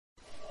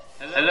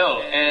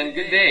Hello and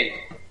good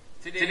day.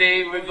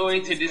 Today we're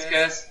going to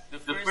discuss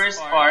the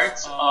first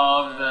parts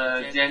of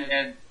the Gen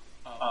Ed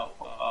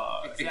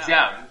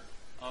exam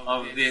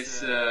of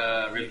this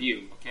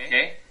review.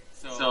 Okay?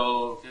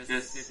 So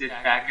just sit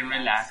back and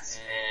relax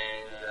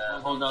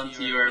and hold on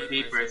to your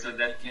paper so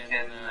that you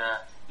can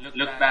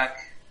look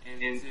back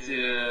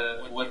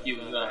into what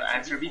you've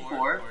answered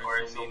before,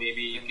 or so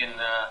maybe you can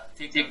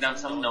take down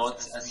some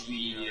notes as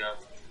we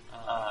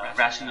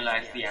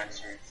rationalize the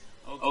answers.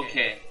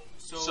 Okay,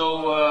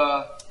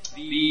 so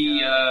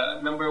the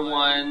number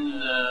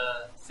one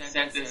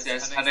sentence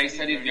says, had I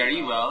studied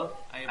very well,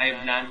 I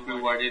have land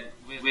rewarded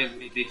with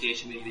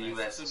vacation in the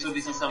US. So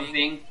this is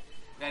something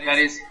that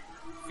is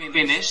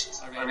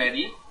finished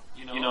already.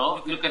 You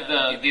know, look at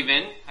the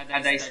given.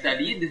 Had I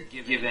studied,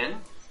 given.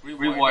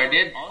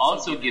 Rewarded,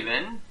 also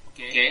given.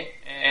 Okay,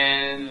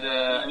 and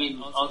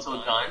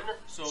also done.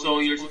 So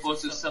you're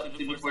supposed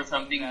to look for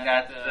something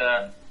that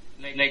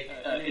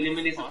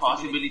eliminates the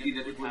possibility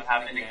that it would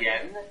happen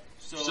again.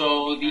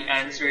 So the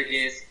answer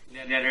is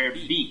letter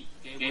B.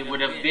 Okay,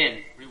 would have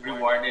been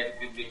rewarded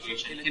with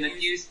vacation. You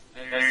cannot use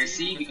letter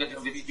C because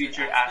of its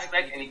future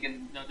aspect, and you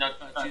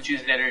cannot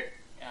choose letter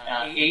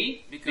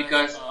A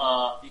because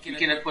you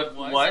cannot put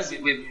was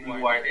with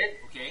rewarded.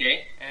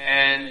 Okay,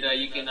 and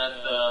you cannot.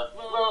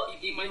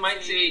 You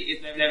might say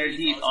letter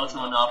D is also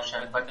an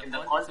option, but in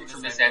the context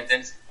of the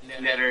sentence,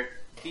 letter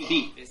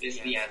B is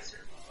the answer.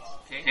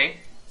 Okay.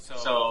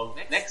 So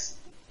next.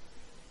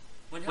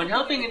 When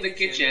helping in the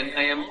kitchen,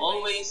 I am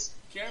always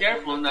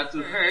careful not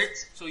to hurt.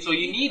 So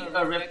you need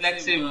a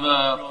reflexive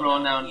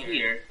pronoun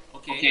here.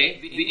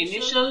 Okay. The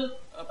initial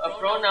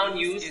pronoun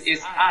used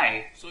is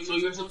I. So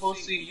you're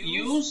supposed to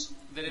use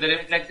the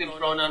reflective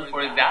pronoun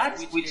for that,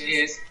 which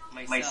is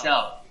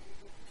myself.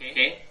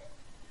 Okay.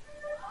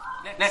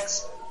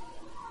 Next.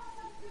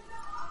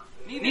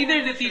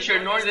 Neither the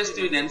teacher nor the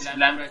students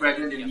blank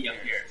present in the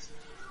affairs.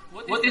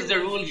 What is the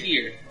rule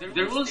here?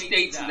 The rule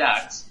states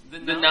that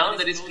the noun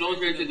that is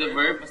closer to the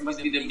verb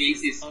must be the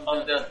basis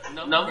of the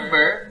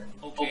number,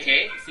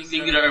 okay,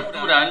 singular or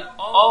plural,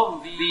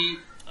 of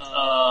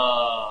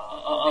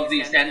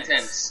the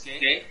sentence.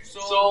 Okay.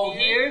 So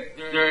here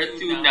there are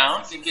two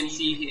nouns. You can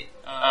see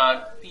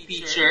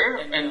teacher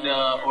and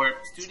or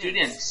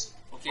students.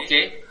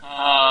 Okay.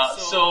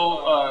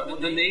 So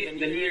the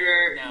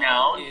nearer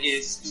noun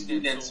is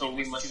student. So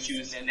we must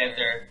choose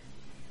letter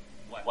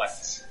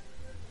what?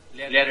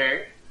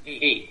 Letter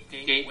A.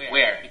 Okay.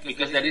 Where?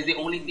 Because that is the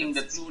only thing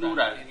that's plural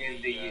in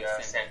the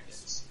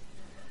sentence.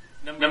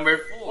 Number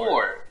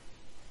 4.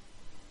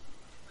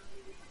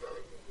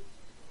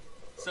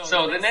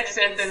 So the next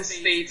sentence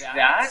states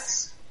that,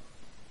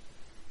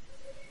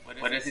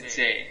 what does it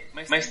say?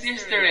 My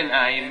sister and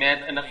I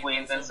met an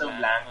acquaintance of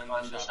blank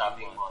on the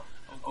shopping mall.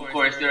 Of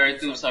course, there are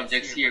two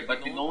subjects here,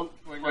 but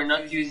we're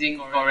not using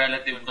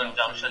correlative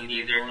conjunction,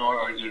 neither, nor,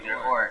 or either,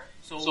 or.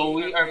 So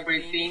we are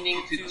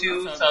pertaining to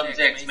two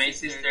subjects, my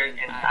sister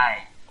and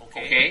I.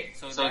 Okay?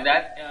 So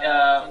that,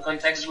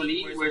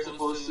 contextually, we're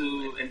supposed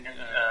to,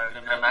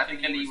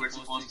 grammatically, we're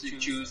supposed to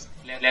choose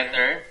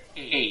letter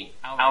A,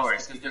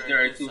 ours, because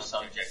there are two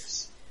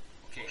subjects.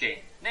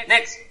 Okay.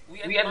 Next,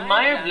 we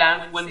admire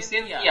blank when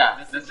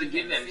Cynthia, that's the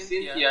given,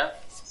 Cynthia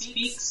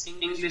speaks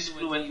English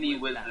fluently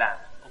with blank.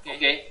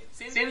 Okay?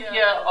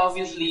 Cynthia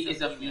obviously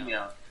is a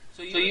female.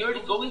 So you're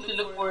going to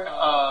look for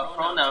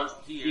pronouns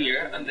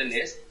here on the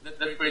list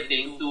that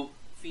pertain to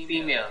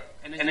female.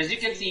 And as you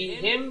can see,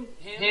 him,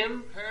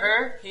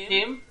 her,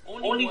 him,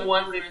 only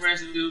one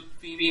refers to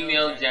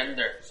female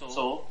gender.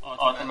 So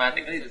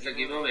automatically, that's a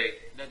giveaway.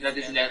 That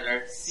is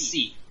letter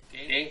C.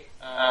 Okay?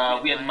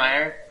 We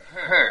admire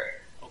her.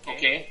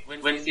 Okay?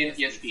 When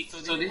Cynthia speaks.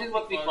 So this is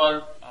what we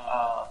call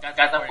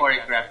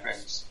cataphoric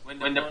reference.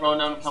 When the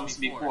pronoun comes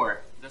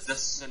before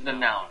the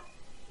noun.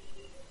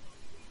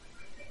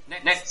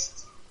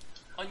 Next.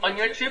 On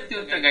your trip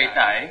to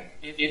Tagaytay,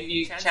 if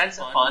you chance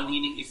upon,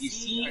 meaning if you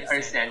see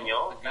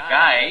Arsenio, the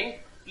guy,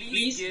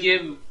 please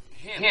give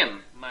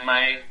him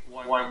my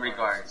warm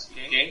regards.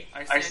 Okay?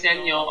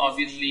 Arsenio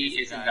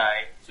obviously is a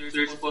guy, so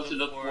you're supposed to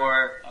look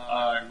for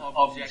an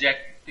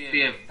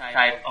objective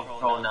type of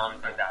pronoun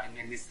for that,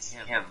 and it's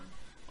him.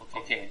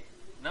 Okay.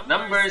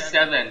 Number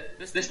 7.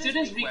 The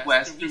student's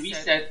request to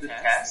reset the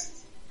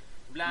test,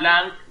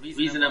 blank,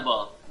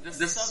 reasonable.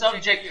 The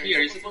subject here,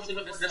 you're supposed to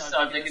look at the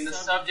subject, and the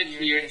subject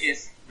here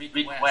is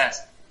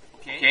request.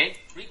 Okay?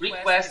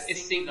 Request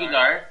is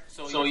singular,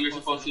 so you're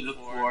supposed to look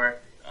for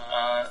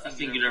a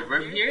singular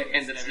verb here,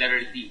 and that's letter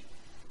D.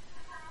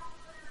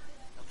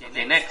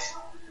 Okay, next.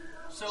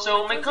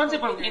 So my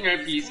concept of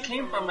inner peace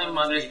came from my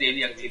mother's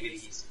daily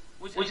activities,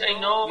 which I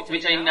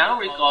now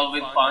recall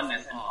with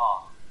fondness and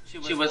awe.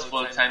 She was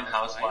full-time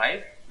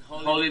housewife,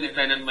 wholly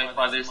dependent on my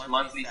father's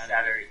monthly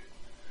salary.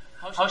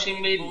 How she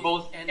made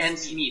both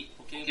ends meet.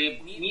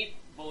 Okay,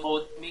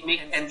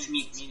 make ends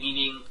meet,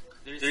 meaning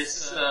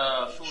there's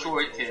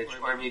shortage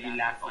or maybe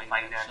lack of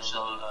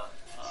financial,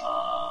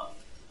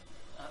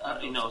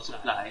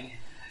 supply.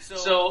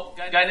 So,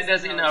 guided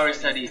us in our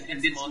studies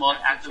and did small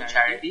acts of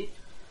charity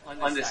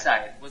on the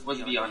side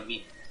was beyond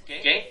me.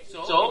 Okay?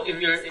 So, So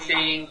if you're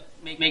saying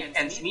make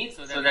ends meet,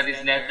 so that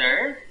is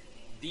letter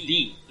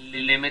D,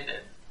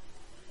 limited.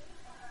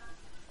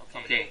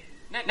 Okay.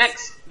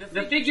 Next,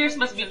 the figures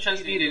must be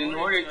transmuted in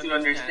order to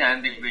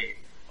understand the grade.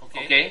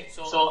 Okay,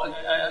 so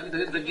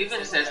the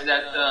given says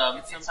that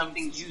it's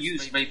something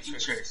used by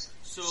teachers.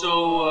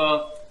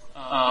 So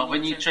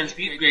when you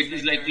transmute grades,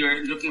 it's like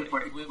you're looking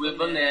for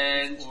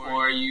equivalence,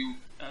 or you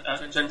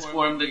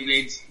transform the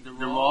grades, the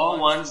raw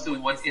ones, to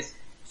what is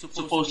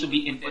supposed to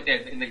be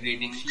inputted in the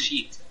grading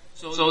sheet.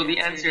 So the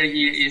answer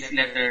here is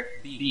letter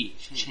B,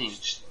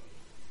 changed.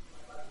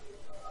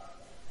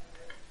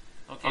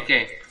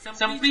 Okay,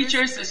 some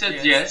preachers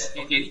suggest,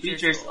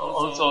 preachers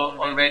also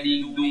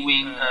already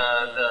doing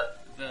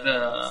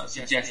the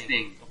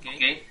suggesting,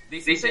 okay?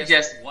 They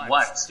suggest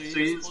what? So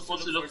you're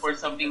supposed to look for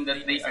something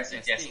that they are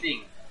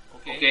suggesting,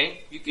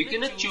 okay? You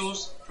cannot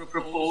choose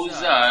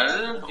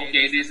proposal,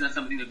 okay? This is not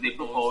something that they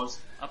propose.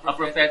 A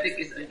prophetic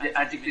is the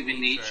adjective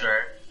in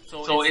nature,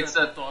 so it's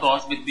a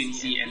toss between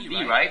C and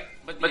D, right?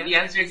 But the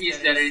answer here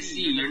is letter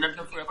C. You're not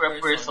looking for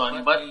a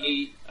person, but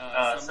a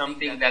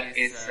something that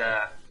is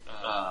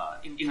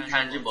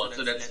intangible,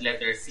 so that's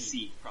letter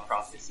C,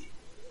 prophecy.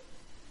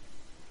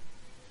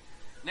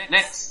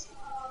 Next,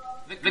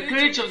 the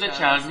courage of the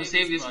child who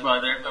saved his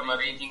brother from a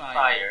raging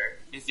fire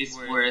is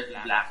worth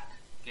black.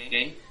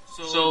 Okay,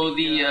 so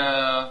the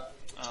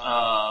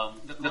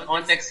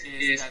context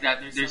is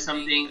that there's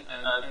something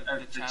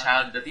the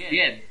child that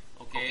did.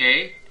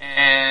 Okay,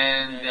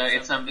 and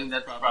it's something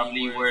that's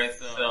probably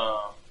worth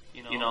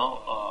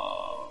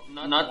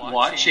not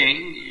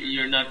watching.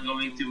 You're not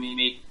going to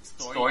make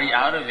story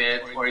out of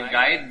it or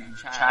guide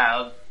the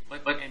child,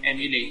 but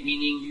emulate,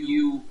 meaning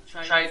you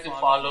try to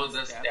follow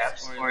the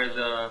steps or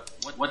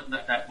what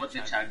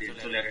the child did.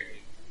 So letter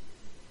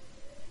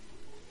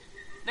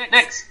A.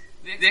 Next,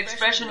 the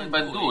expression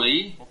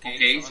baduy.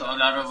 Okay, so a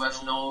lot of us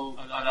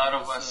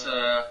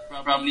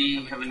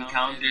probably have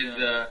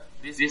encountered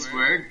this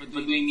word.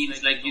 Baduy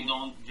means like you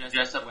don't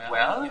dress up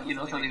well,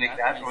 something like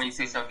that, or you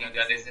say something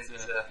that isn't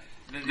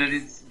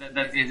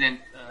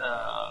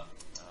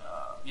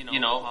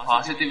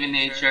positive in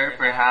nature,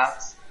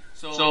 perhaps.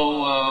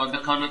 So the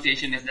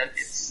connotation is that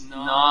it's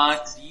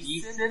not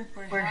decent,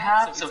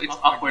 perhaps. So it's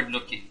awkward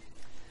looking.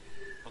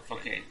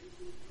 Okay.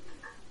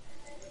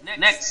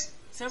 Next,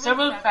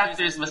 several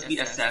factors must be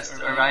assessed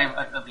to arrive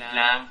at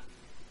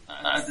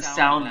the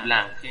sound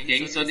blank.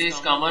 Okay, so this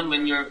is common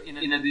when you're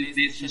in a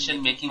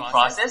decision-making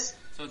process.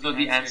 So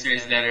the answer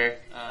is letter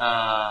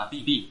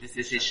B,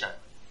 decision.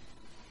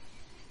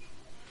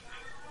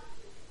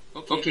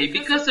 Okay,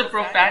 because of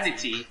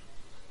profanity,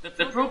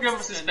 the program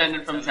was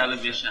suspended from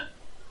television.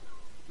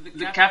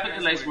 The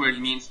capitalized word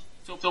means,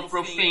 so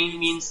profane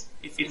means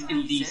it's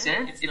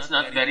indecent, it's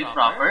not very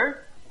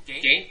proper,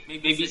 okay,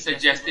 maybe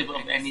suggestive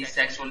of any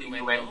sexual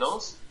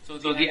innuendos. So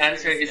the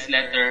answer is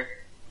letter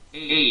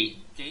A,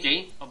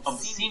 okay,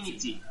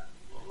 obscenity.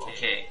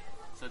 Okay,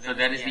 so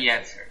that is the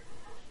answer.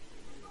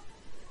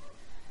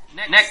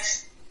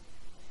 Next,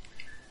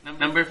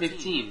 number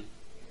 15.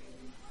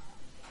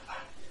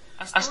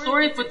 A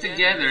story put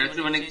together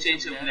through an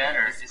exchange of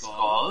letters is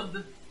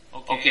called,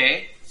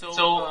 okay,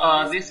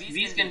 so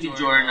these can be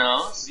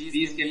journals,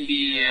 these can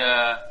be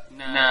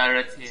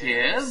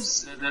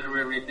narratives that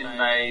were written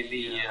by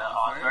the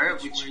author,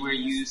 which were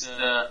used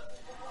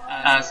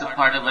as a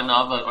part of a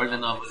novel or the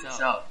novel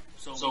itself.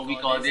 So we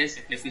call this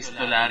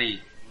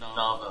epistolary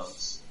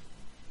novels.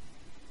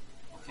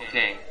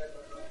 Okay.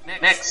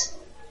 Next,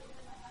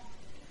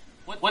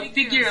 what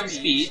figure of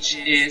speech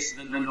is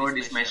the Lord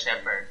is my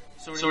shepherd?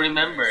 So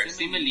remember,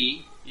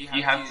 simile,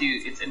 you have to,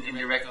 it's an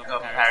indirect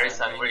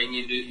comparison wherein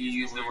you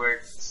use the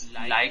words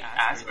like,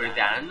 as, or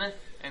than,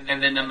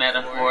 and then the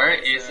metaphor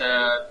is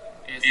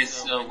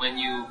when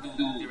you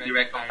do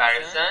direct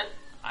comparison.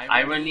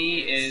 Irony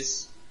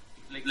is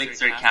like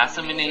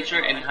sarcasm in nature,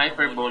 and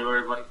hyperbole,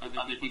 or what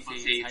other people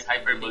say it's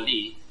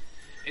hyperbole,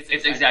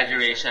 it's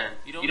exaggeration.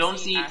 You don't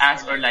see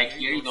as or like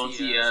here. You don't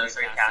see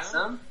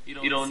sarcasm.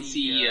 You don't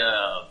see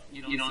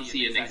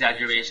an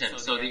exaggeration.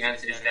 So the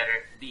answer is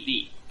letter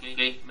D.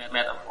 Okay,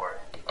 metaphor.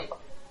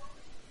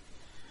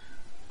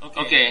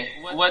 Okay,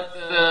 what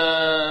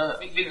the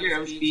figure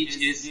of speech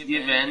is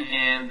given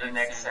in the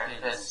next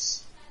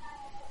sentence?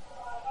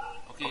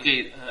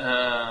 Okay,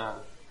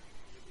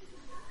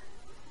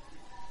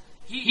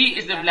 he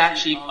is the black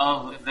sheep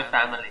of the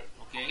family.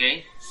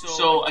 Okay,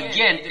 so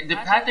again, the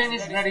pattern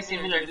is very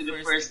similar to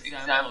the first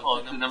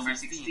example, to number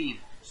 16.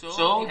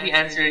 So the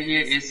answer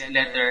here is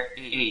letter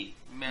A,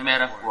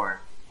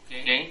 metaphor.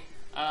 Okay.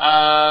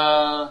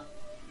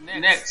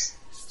 Next,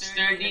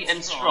 sturdy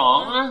and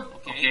strong.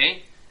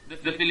 Okay.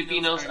 The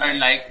Filipinos are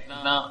like the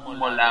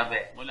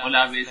molave.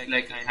 Molave is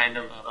like a kind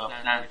of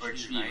plant or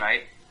tree,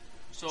 right?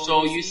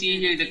 So you see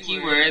here the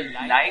keyword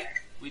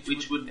like,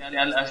 which would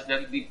tell us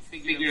that the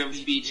figure of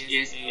speech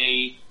is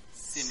a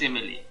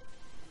simile.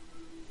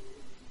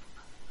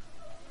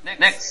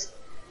 Next,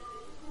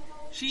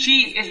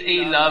 she is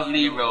a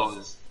lovely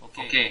rose.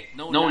 Okay,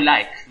 no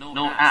like,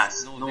 no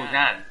as, no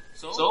than.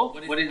 So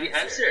what is the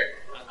answer?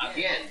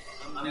 Again,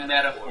 a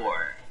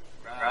metaphor.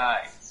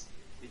 Right.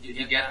 Did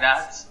you get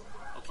that?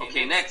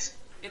 Okay, next.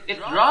 It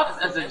drops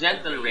as a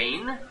gentle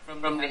rain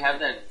from the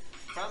heaven.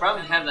 From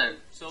heaven.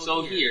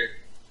 So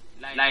here,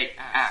 like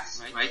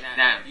as, right?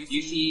 Damn.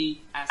 You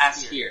see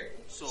as here.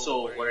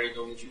 So what are you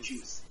going to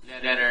choose?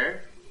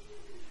 Letter?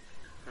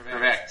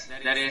 Correct.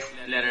 That is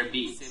letter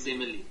B,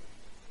 simile.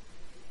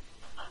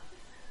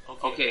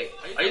 Okay.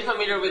 Are you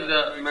familiar with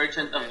the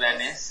Merchant of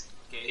Venice?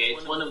 Okay,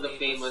 it's one of the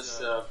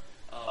famous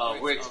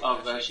works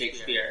of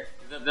Shakespeare.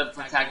 The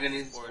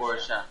protagonist is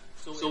Portia.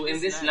 So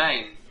in this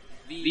line,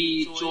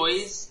 the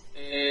choice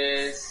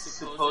is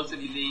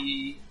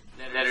supposedly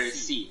letter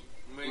C.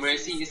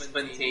 Mercy is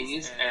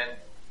spontaneous and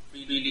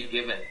freely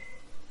given.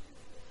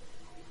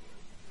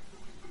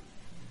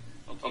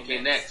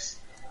 Okay, next.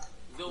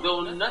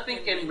 Though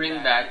nothing can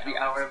bring back the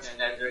hour of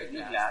splendor in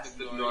the glass,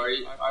 the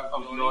glory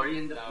of glory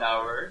in the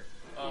flower,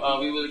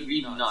 we will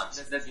grieve not.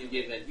 That's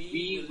given.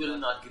 We will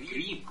not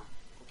grieve.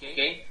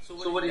 Okay? So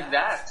what is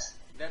that?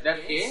 That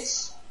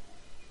is,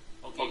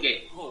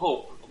 okay,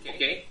 hope.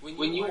 Okay?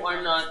 When you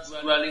are not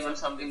dwelling on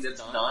something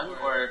that's done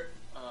or,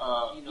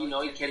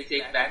 you can't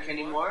take back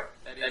anymore,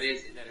 that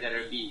is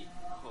letter B,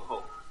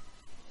 hope.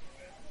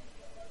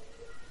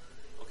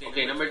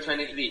 Okay, number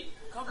 23.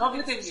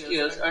 Cognitive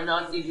skills are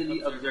not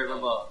easily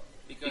observable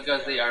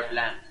because they are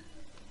blank.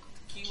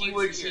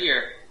 Keywords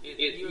here,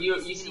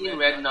 you see in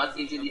red, not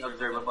easily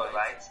observable,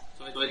 right?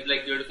 So it's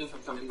like you're looking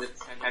for something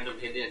that's kind of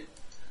hidden.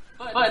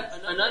 But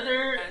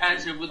another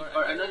answer would,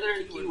 or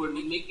another keyword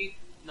would make you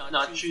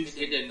not choose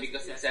hidden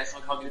because it says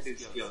cognitive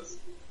skills.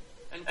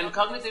 And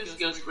cognitive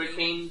skills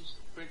pertain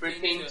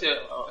to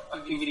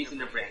activities in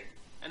the brain.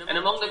 And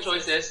among the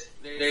choices,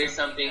 there is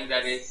something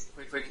that is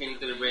pertaining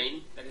to the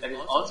brain, that is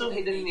also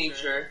hidden in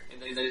nature, and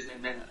that is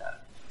mental.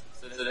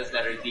 So that's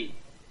letter D.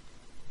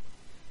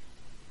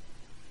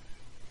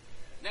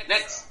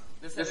 Next,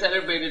 the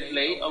celebrated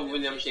play of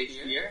William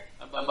Shakespeare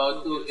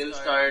about two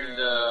ill-starred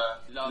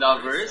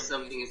lovers,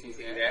 something is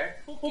missing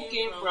there, who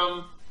came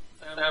from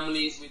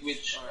families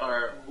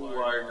who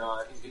are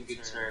not in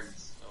good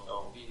terms.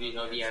 So, do you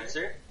know the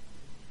answer?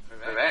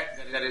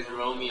 Correct. That is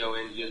Romeo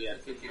and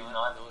Juliet. You did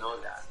not know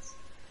that.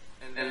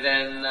 And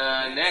then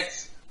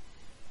next,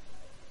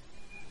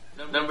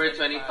 number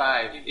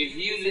 25. If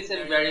you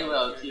listen very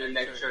well to your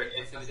lecture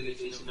in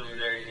facilitation of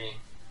learning,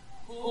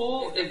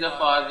 who is the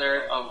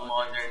father of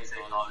modern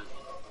psychology?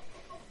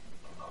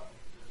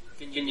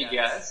 Can you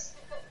guess?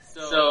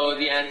 So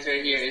the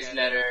answer here is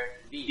letter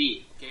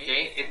D.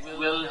 Okay, it's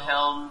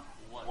Wilhelm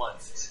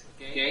Wundt.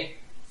 Okay,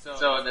 so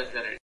that's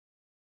letter D.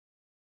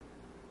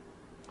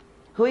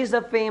 Who is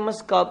the famous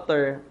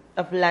sculptor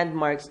of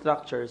landmark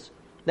structures?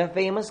 The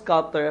famous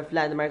sculptor of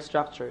landmark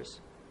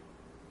structures.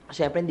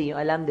 Siyempre, hindi nyo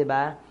alam, di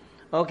ba?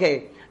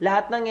 Okay,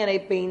 lahat ng yan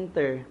ay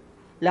painter.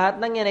 Lahat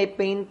ng yan ay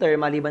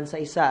painter maliban sa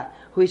isa,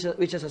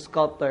 which is a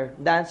sculptor.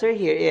 The answer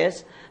here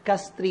is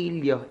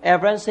Castrillo.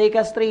 Everyone say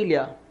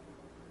Castrillo.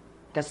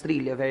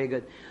 Castrillo, very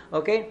good.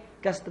 Okay,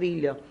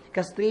 Castrillo.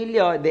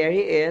 Castrillo, there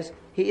he is.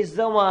 He is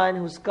the one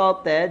who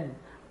sculpted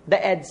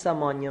the EDSA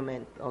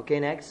monument.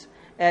 Okay, next.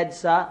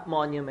 EDSA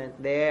monument.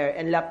 There.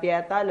 And La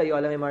Pieta,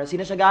 Loyola Memorial.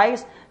 Sino siya,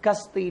 guys?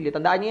 Castrillo.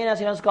 Tandaan niyo yun,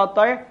 sino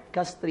sculptor?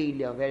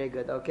 Castrillo. Very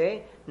good.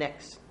 Okay?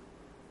 Next.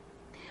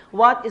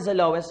 What is the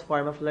lowest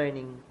form of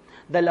learning?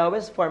 The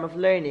lowest form of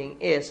learning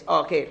is,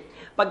 okay,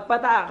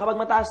 kapag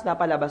mataas na,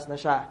 palabas na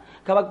siya.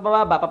 Kapag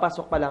mababa,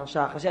 papasok pa lang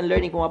siya. Kasi ang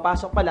learning, kung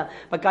mapasok pa lang,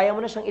 pag kaya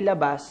mo na siyang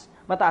ilabas,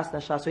 mataas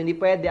na siya. So, hindi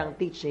pwede ang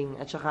teaching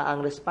at saka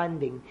ang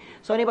responding.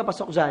 So, ano yung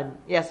papasok dyan?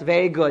 Yes,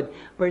 very good.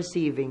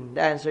 Perceiving.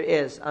 The answer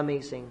is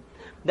amazing.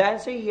 The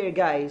answer here,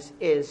 guys,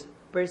 is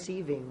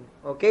perceiving.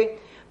 Okay?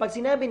 Pag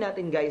sinabi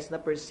natin, guys,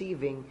 na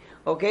perceiving,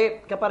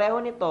 okay,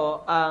 kapareho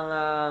nito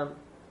ang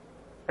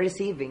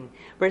receiving.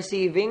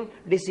 Perceiving,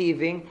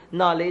 receiving,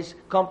 knowledge,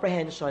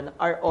 comprehension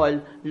are all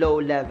low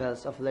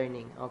levels of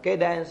learning. Okay?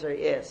 The answer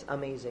is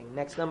amazing.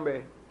 Next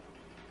number.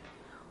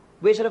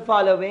 Which of the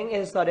following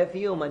is a study of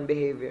human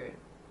behavior?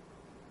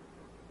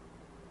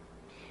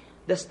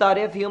 The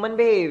study of human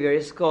behavior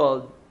is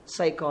called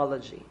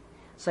psychology.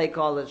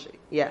 Psychology.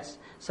 Yes.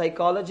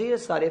 Psychology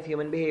is the study of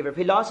human behavior.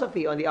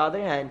 Philosophy, on the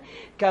other hand,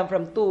 come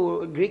from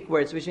two Greek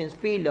words, which means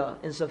philo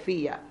and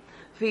sophia.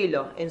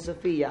 Philo and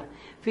sophia.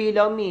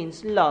 Philo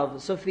means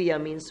love. Sophia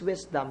means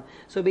wisdom.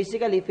 So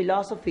basically,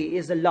 philosophy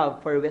is the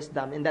love for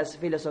wisdom, and that's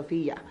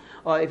philosophia.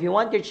 Or if you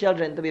want your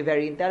children to be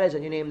very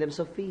intelligent, you name them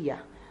Sophia.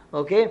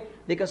 Okay?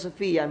 Because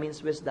Sophia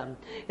means wisdom.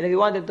 And if you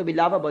want them to be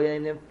lovable, you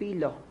name them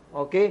Philo.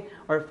 Okay?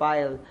 Or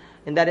Phile.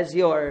 And that is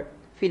your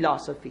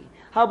philosophy.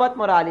 How about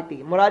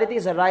morality? Morality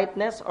is the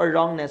rightness or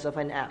wrongness of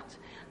an act.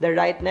 The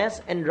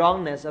rightness and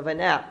wrongness of an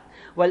act.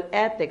 While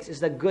ethics is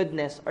the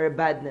goodness or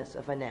badness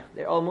of an act.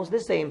 They're almost the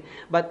same,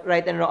 but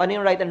right and wrong. Ano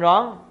yung right and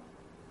wrong?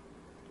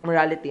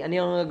 Morality. Ano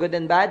yung good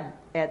and bad?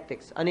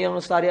 Ethics. Ano yung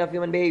study of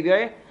human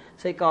behavior?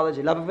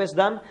 Psychology. Love of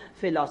wisdom?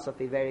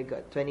 Philosophy. Very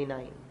good.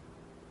 29.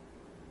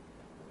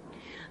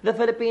 The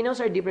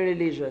Filipinos are deeply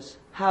religious.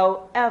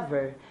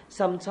 However,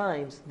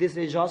 sometimes this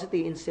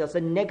religiosity instills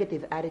a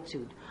negative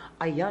attitude.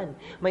 Ayan,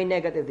 may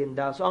negative din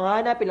daw. So, ang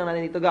hanapin lang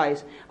natin dito,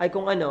 guys, ay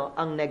kung ano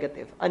ang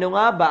negative. Ano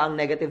nga ba ang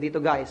negative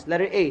dito, guys?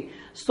 Letter A,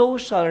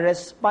 social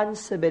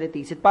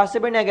responsibility. Is it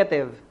positive or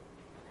negative?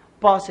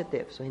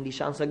 Positive. So, hindi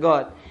siya ang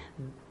sagot.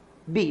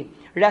 B,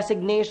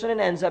 resignation and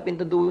ends up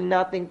into doing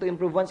nothing to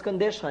improve one's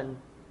condition.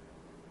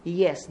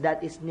 Yes,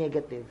 that is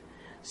negative.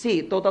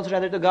 C, total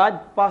surrender to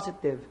God,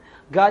 positive.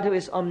 God who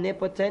is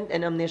omnipotent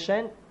and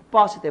omniscient,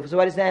 positive. So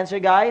what is the answer,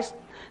 guys?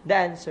 The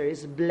answer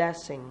is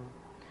blessing.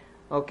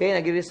 Okay,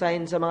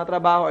 nag-resign sa mga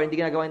trabaho or hindi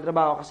ginagawa yung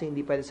trabaho kasi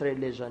hindi pwede sa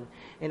religion.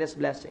 And that's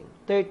blessing.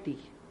 30.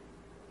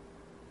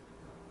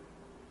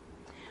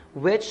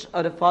 Which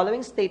of the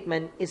following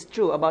statement is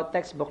true about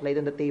textbook laid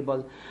on the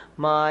table?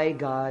 My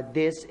God,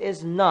 this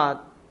is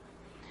not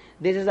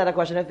a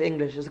question of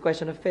English, it's a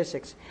question of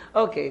physics.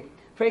 Okay,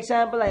 for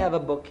example, I have a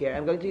book here.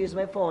 I'm going to use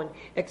my phone.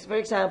 For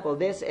example,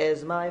 this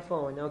is my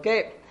phone,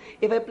 okay?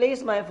 If I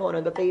place my phone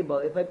on the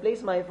table, ng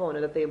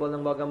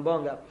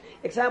bonggang-bongga,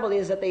 example,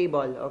 this is a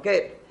table,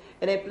 okay?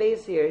 And I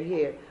place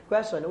here.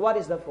 Question, what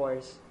is the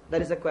force?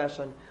 That is the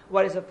question.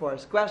 What is the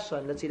force?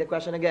 Question, let's see the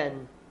question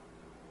again.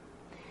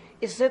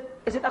 Is it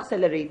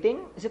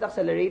accelerating? Is it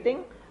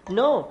accelerating?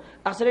 No.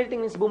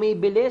 Accelerating means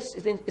bumibilis.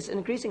 It's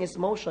increasing its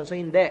motion. So,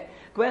 hindi.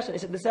 Question,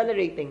 is it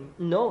decelerating?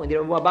 No. Hindi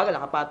naman bumabagal.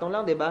 Nakapatong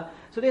lang, di ba?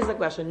 So, this is the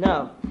question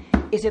now.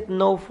 Is it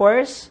no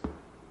force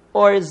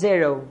or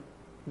zero?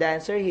 The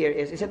answer here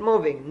is it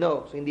moving?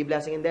 No. So, hindi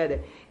blessing in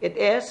there. It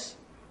is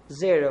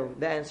zero.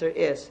 The answer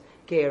is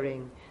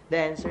carrying.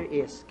 The answer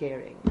is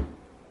carrying.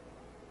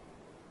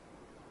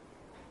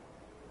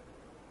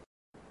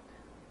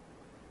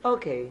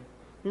 Okay.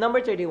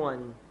 Number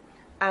 31.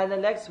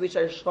 Analects, which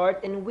are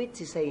short and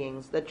witty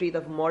sayings that treat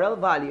of moral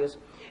values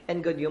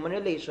and good human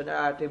relation,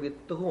 are attributed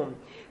to whom?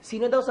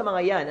 Sino daw sa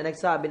mga yan na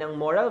nagsabi ng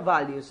moral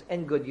values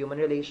and good human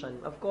relation?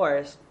 Of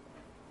course,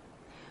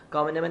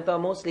 common naman to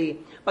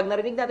mostly. Pag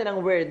narinig natin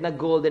ang word na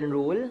golden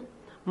rule,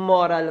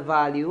 moral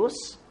values,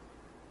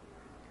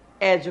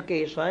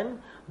 education,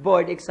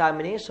 board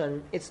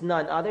examination, it's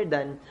none other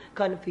than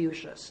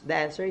Confucius.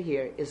 The answer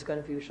here is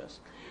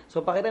Confucius.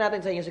 So, pakita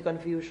natin sa inyo si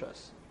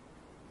Confucius.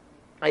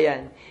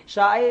 Ayan.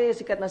 Siya ay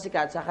sikat na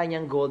sikat sa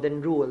kanyang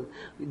golden rule.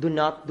 Do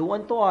not do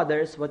unto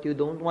others what you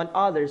don't want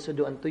others to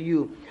do unto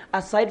you.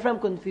 Aside from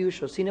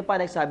Confucius, sino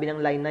pa nagsabi ng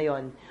line na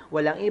yon?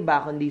 Walang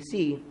iba kundi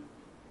si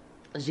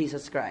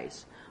Jesus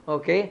Christ.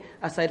 Okay?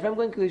 Aside from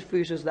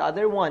Confucius, the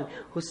other one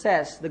who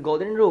says the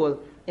golden rule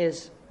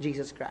is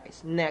Jesus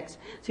Christ.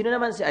 Next. Sino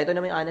naman ito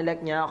naman yung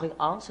analect niya. Okay,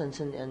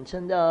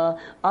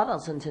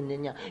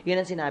 niya. Yun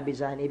ang sinabi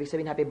dyan. Ibig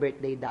sabihin, happy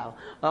birthday daw.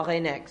 Okay,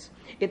 next.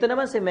 Ito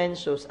naman si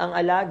Mencius, ang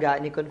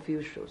alaga ni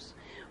Confucius.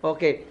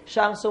 Okay,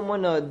 siya ang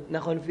sumunod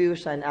na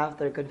Confucian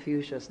after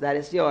Confucius. That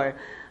is your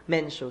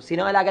Mencius.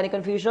 Sino ang alaga ni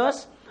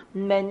Confucius?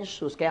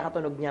 Mencius. Kaya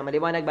katunog niya.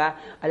 Maliwanag ba?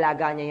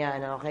 Alaga niya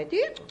yan. Okay,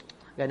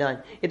 ganon.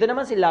 Ito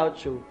naman si Lao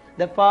Tzu,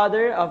 the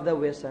father of the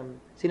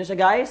wisdom. Sino siya,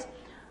 guys?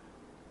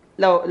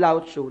 Lao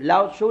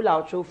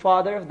Tzu,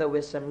 father of the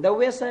wisdom. The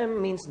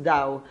wisdom means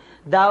Tao.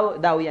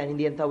 Tao yan,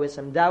 hindi yan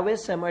Taoism.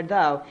 Taoism or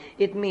Tao,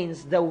 it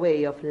means the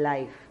way of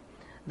life.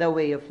 The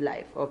way of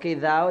life. Okay,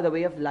 Tao, the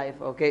way of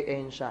life. Okay,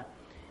 ayun siya.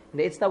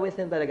 Hindi, it's the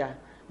wisdom talaga.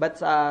 But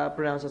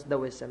pronounced as the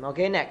wisdom.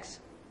 Okay,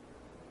 next.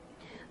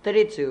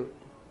 32.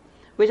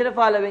 Which of the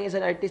following is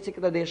an artistic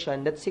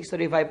tradition that seeks to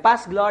revive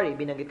past glory?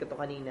 Binanggit ko to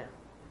kanina.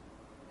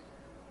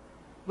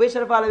 Which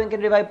of the following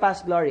can revive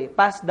past glory?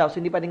 Past daw, so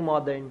hindi pwedeng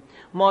modern.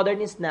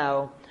 Modern is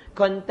now.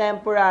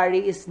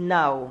 Contemporary is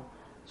now.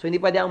 So hindi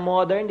pwede ang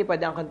modern, hindi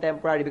pwede ang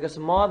contemporary because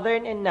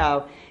modern and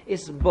now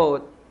is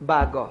both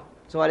bago.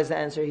 So what is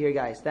the answer here,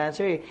 guys? The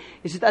answer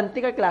is it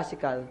antique or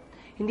classical?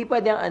 Hindi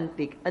pwede ang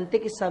antique.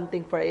 Antique is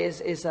something for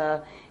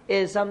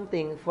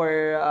something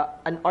for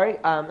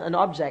an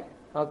object,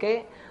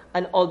 okay?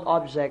 An old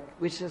object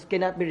which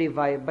cannot be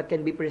revived but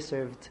can be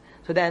preserved.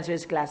 So the answer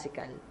is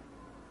classical.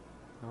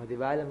 Oh, di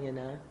ba? Alam niyo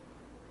na.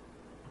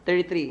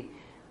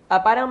 33.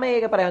 Parang may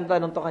kaparehong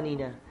tanong to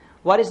kanina.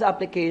 What is the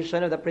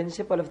application of the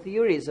principle of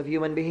theories of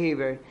human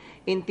behavior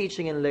in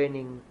teaching and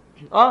learning?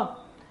 Oh,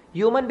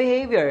 human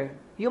behavior.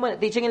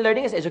 Teaching and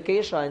learning is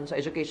education. So,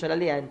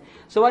 educational yan.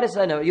 So, what is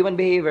human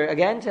behavior?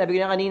 Again, sinabi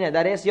ko na kanina,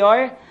 that is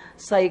your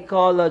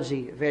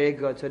psychology. Very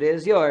good. So,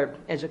 this is your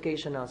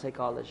educational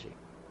psychology.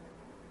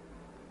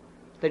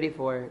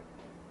 34.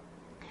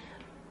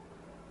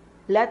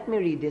 Let me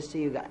read this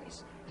to you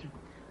guys.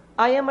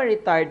 I am a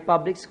retired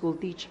public school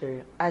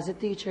teacher. As a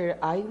teacher,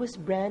 I was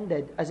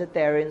branded as a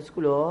terror in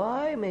school.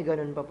 Ay, may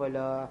ganun pa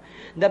pala.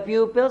 The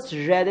pupils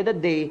dreaded the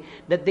day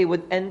that they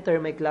would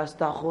enter my class.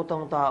 Takot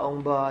ang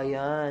taong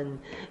bayan.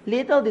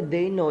 Little did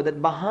they know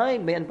that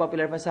behind my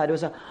unpopular facade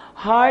was a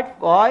heart.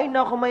 Ay,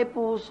 naku, may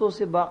puso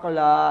si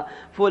bakla.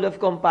 Full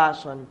of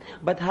compassion.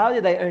 But how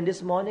did I earn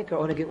this moniker?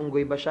 O, naging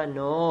unggoy ba siya?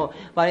 No.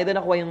 Paano ito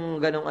nakuha yung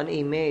ganong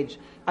image?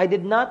 I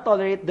did not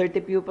tolerate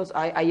dirty pupils.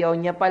 Ay, ayaw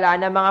niya pala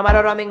ng mga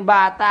mararaming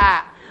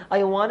bata.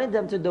 I wanted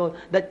them to know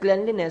that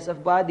cleanliness of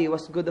body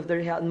was good of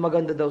their health.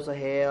 Maganda daw sa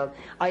health.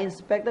 I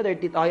inspected their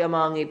teeth. Ay, ang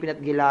mga ngipin at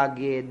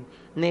gilagid.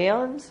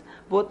 Nails,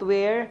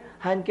 footwear,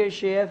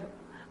 handkerchief,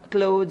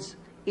 clothes,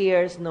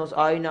 ears, nose.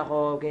 Ay,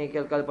 nako,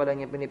 kinikilkal pa lang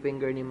yung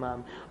pinifinger ni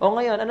ma'am. O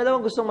ngayon, ano daw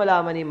ang gustong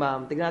malaman ni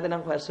ma'am? Tignan natin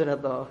ang question na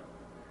to.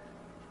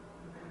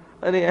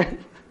 Ano yan?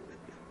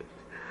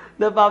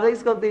 The public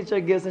school teacher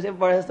gives such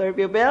importance to her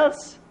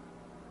pupils?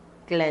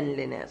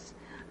 Cleanliness.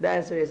 The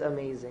answer is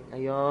amazing.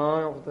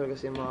 Ayun, ako talaga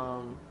si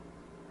ma'am.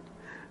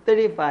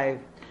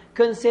 35.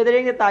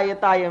 Considering the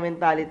tayo-tayo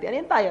mentality.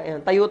 Ano yung tayo? Ayun,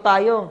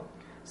 tayo-tayo.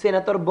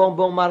 Senator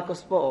Bongbong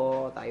Marcos po.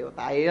 Oh,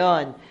 tayo-tayo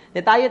yun.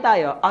 The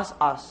tayo-tayo, us.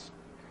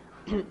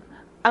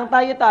 Ang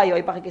tayo-tayo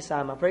ay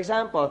pakikisama. For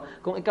example,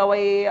 kung ikaw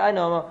ay,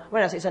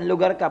 sa isang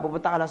lugar ka,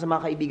 pupunta ka lang sa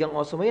mga kaibigang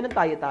oso mo, yun ang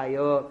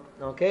tayo-tayo.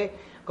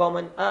 Okay?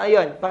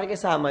 Ayun,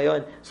 pakikisama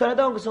yun. So, ano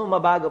daw ang gusto mong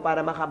mabago para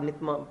makablit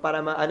mo,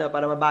 para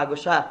mabago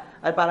siya,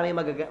 at para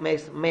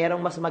mayroong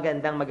mas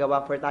magandang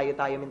magawa for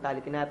tayo-tayo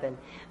mentality natin?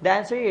 The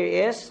answer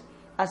here is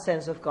a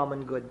sense of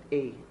common good.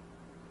 A.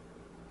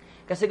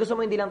 Kasi gusto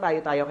mo hindi lang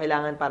tayo-tayo,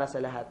 kailangan para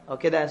sa lahat.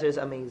 Okay, the answer is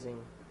amazing.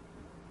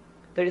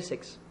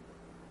 36.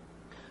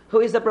 Who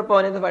is the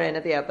proponent of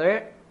Arena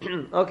Theater?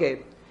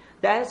 Okay.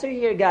 The answer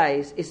here,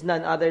 guys, is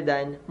none other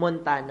than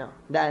Montano.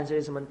 The answer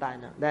is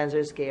Montano. The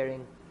answer is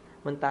Caring.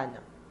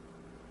 Montano.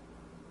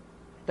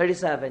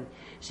 37.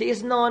 She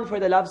is known for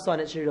the love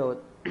sonnet she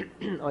wrote.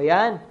 O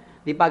yan.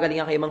 Di pa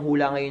galingan kayo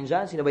manghula ngayon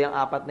dyan. Sino ba yung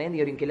apat na yun?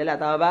 Hindi rin kilala.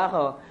 Tama ba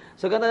ako?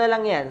 So, ganito na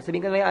lang yan.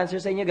 Sabihin ko na yung answer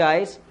sa inyo,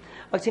 guys.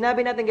 Pag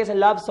sinabi natin, guys, ang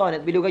love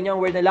sonnet, bilugan nyo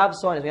ang word na love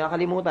sonnet. May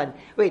nakakalimutan.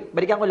 Wait,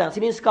 balikan ko lang.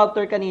 Sino yung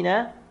sculptor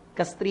kanina?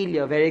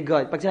 Castrillo. Very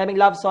good. Pag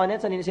sinabing love sonnet,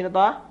 sino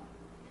to?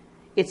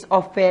 It's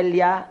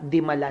Ofelia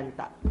Di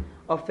Malanta.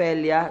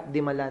 Ofelia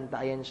Di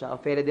Malanta. Ayan siya.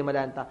 Ofelia Di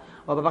Malanta.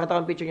 O, papakita ko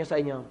ang picture niya sa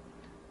inyo.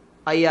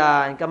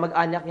 Ayan,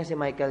 kamag-anak niya si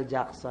Michael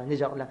Jackson.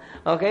 Hindi, joke lang.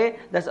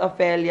 Okay? That's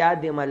Ofelia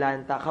Di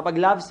Malanta. Kapag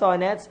love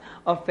sonnets,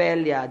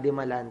 Ofelia Di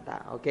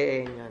Malanta.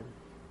 Okay, ayan yun.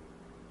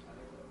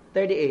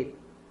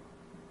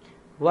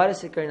 38. What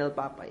is si Colonel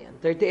Papa yan?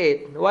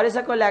 38. What is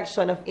a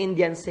collection of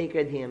Indian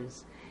sacred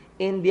hymns?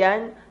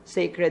 Indian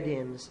sacred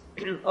hymns.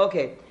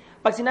 Okay.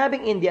 Pag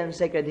sinabing Indian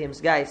sacred hymns,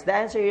 guys, the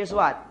answer here is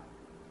what?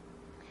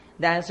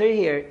 The answer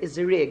here is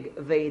Rig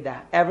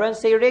Veda. Everyone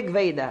say Rig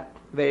Veda.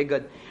 Very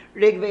good.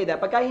 Rig Veda.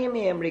 Pagka him,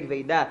 Rig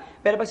Veda.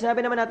 Pero pag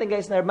sinabi naman natin,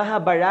 guys, na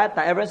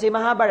Mahabharata, everyone say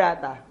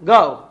Mahabharata.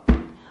 Go!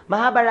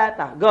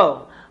 Mahabharata.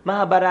 Go!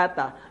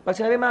 Mahabharata. Pag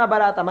sinabi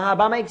Mahabharata,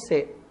 mahaba,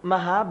 maiksi.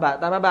 Mahaba.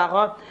 Tama ba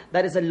ako?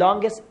 That is the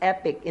longest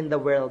epic in the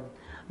world.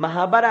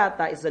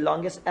 Mahabharata is the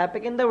longest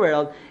epic in the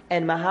world,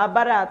 and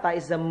Mahabharata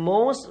is the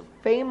most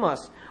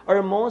famous or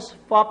most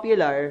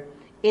popular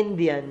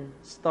Indian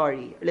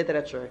story,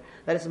 literature.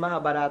 That is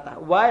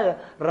Mahabharata.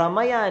 While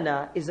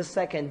Ramayana is the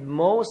second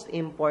most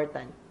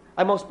important,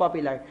 most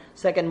popular,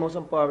 second most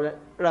popular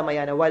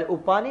Ramayana. While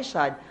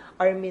Upanishad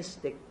are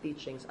mystic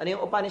teachings. Ano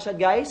yung Upanishad,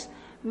 guys?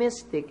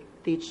 Mystic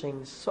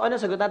teachings. So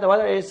ano sagot natin? What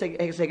are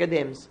sacred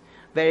hymns?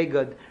 Very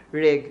good.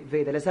 Rig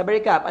Veda. Let's have a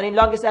recap. Ano yung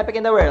longest epic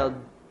in the world?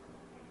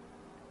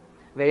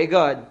 Very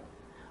good.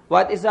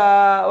 What is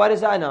the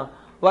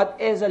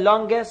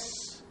longest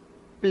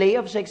play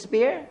of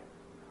Shakespeare?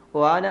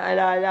 Wow,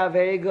 naalala.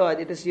 Very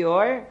good. It is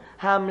your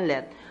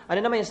Hamlet.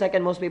 Ano naman yung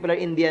second most popular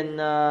Indian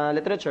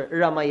literature?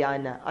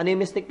 Ramayana. Ano yung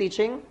mystic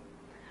teaching?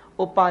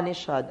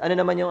 Upanishad. Ano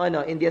naman yung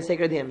Indian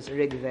sacred hymns?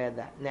 Rig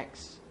Veda.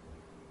 Next.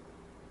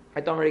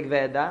 Ito ang Rig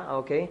Veda.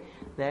 Okay.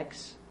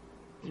 Next.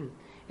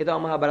 Ito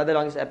ang Mahabharata, the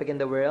longest epic in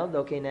the world.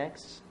 Okay,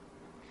 next.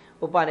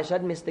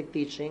 Upanishad, mystic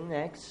teaching.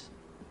 Next.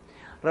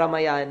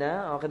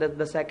 Ramayana. Okay, that's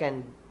the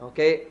second.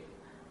 Okay.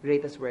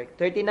 Greatest work.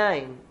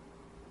 39.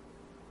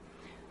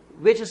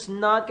 Which is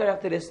not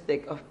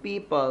characteristic of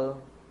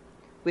people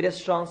with a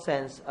strong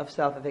sense of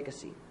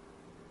self-efficacy.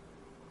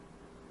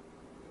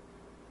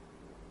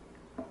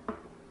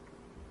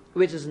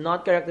 Which is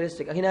not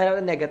characteristic. Ang hinahanap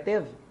na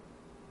negative.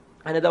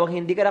 Ano daw ang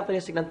hindi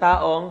characteristic ng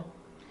taong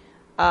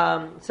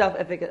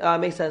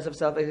may sense of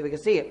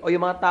self-efficacy? O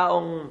yung mga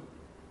taong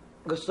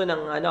gusto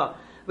ng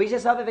which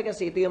is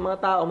self-efficacy, ito yung mga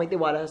taong may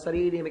tiwala sa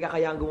sarili, may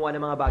kakayahang gumawa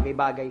ng mga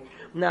bagay-bagay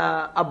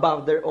na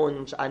above their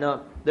own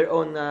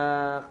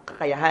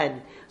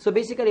kakayahan. So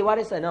basically, what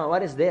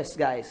is this,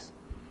 guys?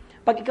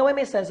 Pag ikaw ay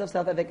may sense of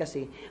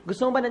self-efficacy,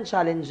 gusto mo ba ng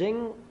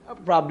challenging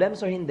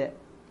problems or hindi?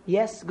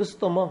 Yes,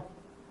 gusto mo.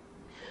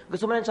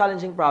 Gusto mo ng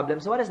challenging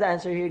problems. So what is the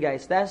answer here,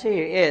 guys? The answer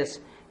here is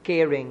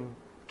caring.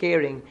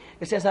 Caring.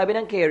 Kasi sabi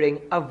ng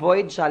caring,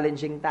 avoid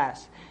challenging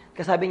tasks.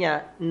 Kasabi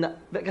niya,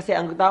 kasi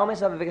ang tao may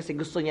self-efficacy,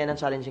 gusto niya ng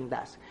challenging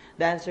task.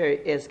 The answer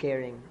is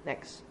caring.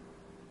 Next.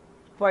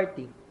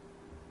 40.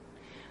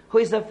 Who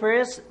is the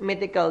first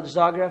mythical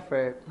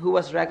geographer who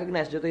was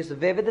recognized due to his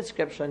vivid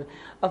description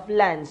of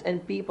lands and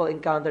people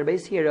encountered by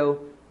his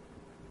hero,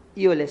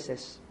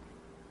 Ulysses?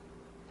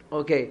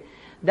 Okay.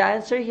 The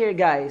answer here,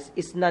 guys,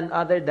 is none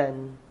other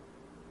than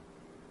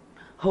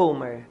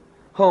Homer.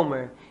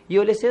 Homer.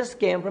 Ulysses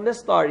came from the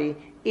story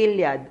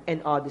Iliad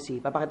and Odyssey.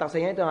 Papakita ko sa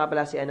inyo, ito nga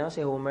pala si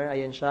Homer.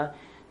 Ayan siya.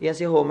 Yan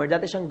si Homer.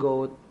 Dati siyang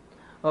goat.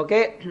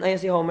 Okay?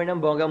 Ayun si Homer ng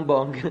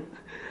bonggang-bongga.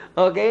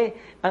 Okay?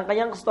 Ang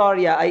kanyang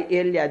storya ay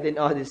Iliad and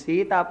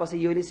Odyssey. Tapos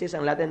si Ulysses,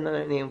 ang Latin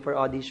name for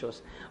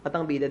Odysseus. At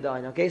ang bida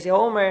doon. Okay? Si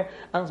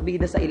Homer, ang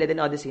bida sa Iliad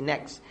and Odyssey.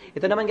 Next.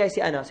 Ito naman guys,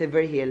 si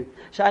Virgil.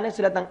 Siya ang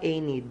nagsulat ng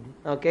Aeneid.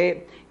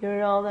 Okay?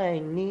 You're all I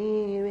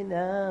need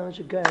without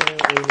you, girl.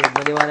 Aeneid.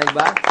 Maliwanag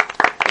ba?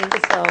 Thank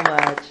you so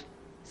much.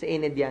 Si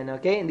Aeneid yan.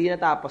 Okay? Hindi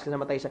natapos kasi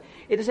namatay siya.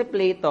 Ito si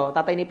Plato,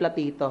 tatay ni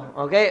Platito.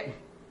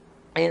 Okay?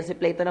 Ayan si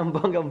Plato ng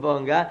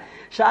bonggang-bongga.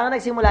 Siya ang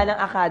nagsimula ng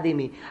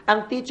academy.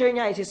 Ang teacher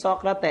niya ay si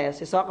Socrates.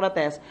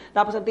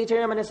 Tapos ang teacher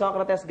naman ni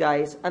Socrates,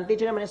 guys, ang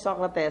teacher naman ni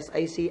Socrates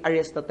ay si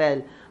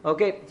Aristotle.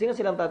 Okay? Sino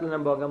silang tatlo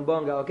ng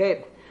bonggang-bongga?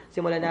 Okay?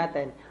 Simulan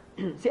natin.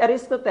 Si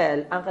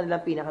Aristotle, ang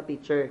kanilang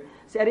pinaka-teacher.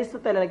 Si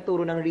Aristotle ang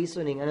nagturo ng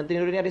reasoning. Anong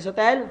tinuro ni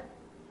Aristotle?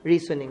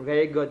 Reasoning.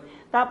 Very good.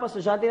 Tapos,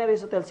 estudyante ni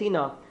Aristotle,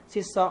 sino?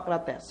 Si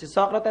Socrates. Si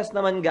Socrates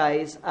naman,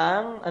 guys,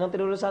 anong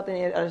tinuro sa atin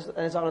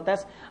ni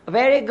Socrates?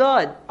 Very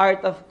good.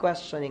 Art of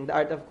questioning. The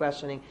art of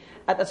questioning.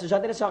 At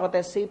estudyante ni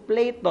Socrates, si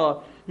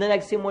Plato, na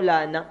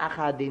nagsimula ng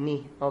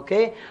academy.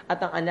 Okay? At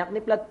ang anak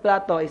ni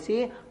Plato ay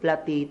si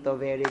Platito.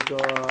 Very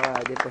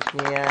good. Ipos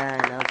niya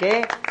yan.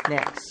 Okay?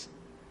 Next.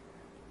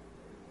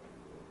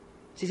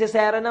 Si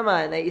Cicero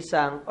naman ay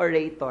isang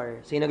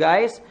orator. Sino,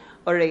 guys?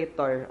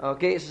 Orator.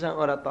 Okay? Isang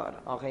orator.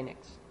 Okay,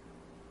 next.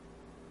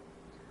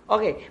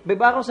 Okay,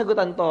 baba akong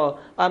sagutan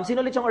to. Sino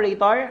ulit yung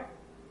orator?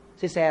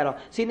 Cicero.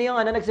 Sino yung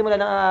nagsimula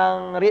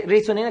ng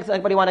reasoning,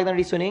 nagpaliwanag ng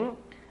reasoning?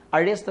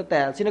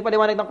 Aristotle. Sino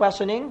nagpaliwanag ng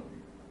questioning?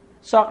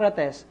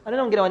 Socrates. Ano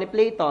nung ginawa ni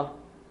Plato?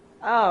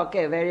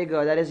 Okay, very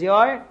good. That is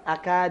your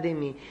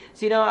academy.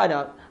 Sino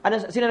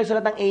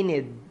nagsulat ng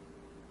Aeneid?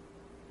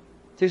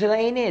 Sino nagsulat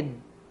ng Aeneid?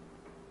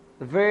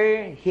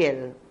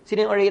 Virgil.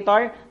 Sino yung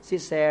orator?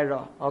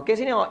 Cicero. Okay,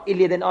 sino yung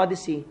Iliad and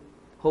Odyssey?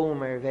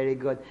 Homer. Very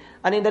good.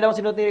 Ano yung dalawang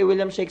sinulat ni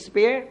William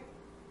Shakespeare?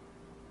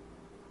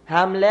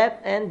 Hamlet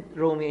and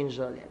Romeo and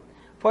Juliet.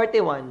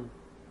 41.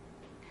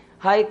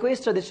 Haiku is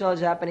traditional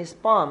Japanese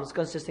poems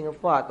consisting of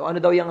what? O ano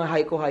daw yung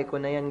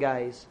haiku-haiku na yan,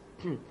 guys?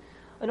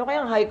 Ano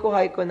kayang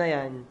haiku-haiku na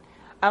yan?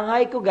 Ang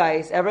haiku,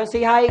 guys, everyone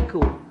say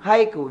haiku.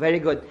 Haiku. Very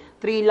good.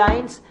 3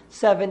 lines,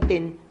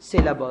 17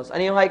 syllables.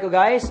 Ano yung haiku,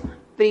 guys?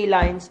 3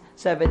 lines,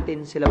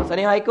 17 syllables. Ano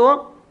yung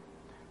haiku?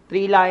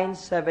 3 lines,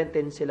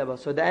 17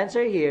 syllables. So the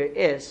answer here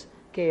is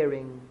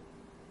caring.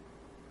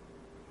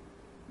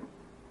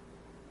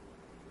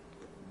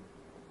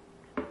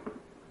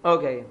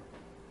 Okay.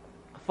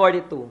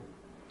 42.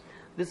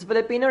 This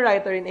Filipino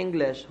writer in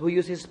English who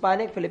used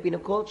Hispanic Filipino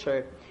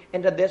culture and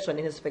tradition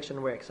in his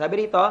fiction works.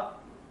 Sabi dito,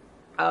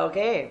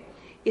 okay,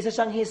 isa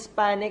siyang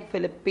Hispanic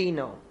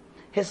Filipino.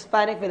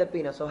 Hispanic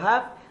Filipino. So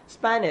half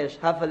Spanish,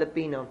 half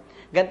Filipino.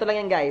 Ganito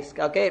lang yan, guys.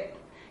 Okay.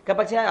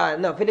 Kapag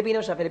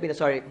Filipino siya,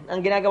 sorry.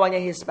 Ang ginagawa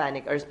niya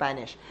Hispanic or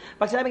Spanish.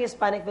 Pag sinabing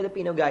Hispanic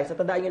Filipino, guys,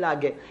 natandaan niyo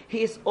lagi,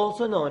 he is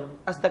also known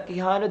as the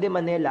Quijano de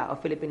Manila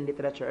of Philippine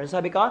literature. Ano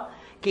sabi ko?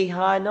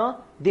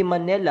 Quijano de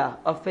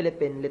Manila of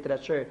Philippine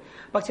literature.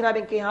 Pag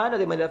sinabing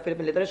Quijano de Manila of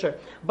Philippine literature,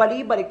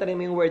 bali-balik na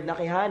rin yung word na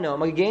Quijano,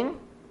 magiging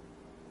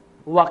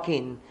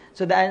Joaquin.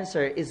 So the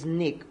answer is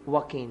Nick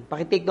Joaquin.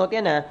 Paki-take note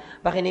yan, ha?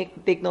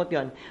 Paki-take note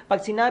yan.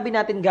 Pag sinabi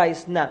natin,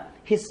 guys, na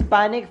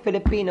Hispanic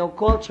Filipino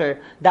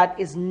culture, that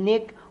is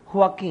Nick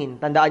Joaquin.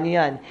 Tandaan nyo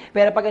yan.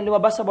 Pero pag ang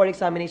lumabas sa board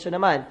examination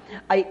naman,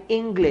 ay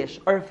English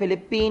or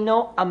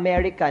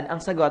Filipino-American, ang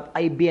sagot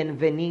ay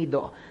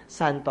Bienvenido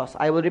Santos.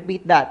 I will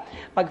repeat that.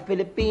 Pag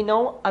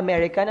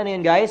Filipino-American, ano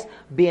yun, guys?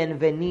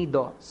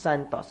 Bienvenido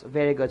Santos.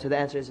 Very good. So the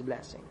answer is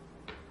blessing.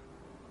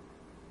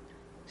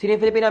 Sino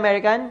yung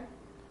Filipino-American?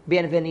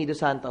 Bienvenido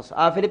Santos.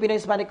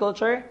 Filipino-Hispanic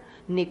culture?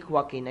 Nick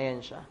Joaquin.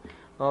 Ayan siya.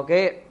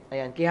 Okay.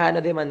 Ayan.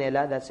 Quijano de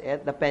Manila. That's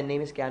it. The pen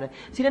name is Quijano.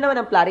 Sino naman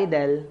ang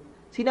Plaridel?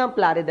 Sino ang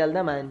Plaridel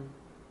naman?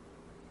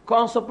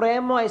 Kung ang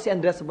Supremo ay si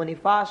Andres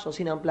Bonifacio,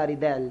 sino ang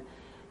Plaridel?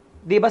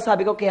 Di ba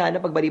sabi ko Quijano,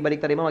 pag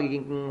balik-baliktad mo,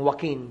 magiging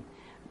Joaquin.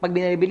 Pag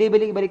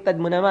binibili-baliktad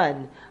mo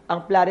naman, ang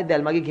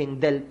Plaridel magiging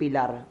Del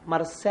Pilar.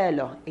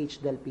 Marcelo H.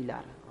 Del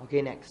Pilar.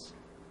 Okay, next.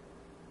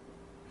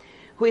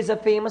 Who is a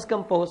famous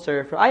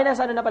composer from... Ay,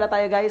 nasa ano na pala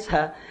tayo, guys,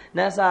 ha?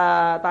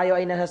 Tayo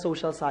ay nasa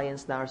social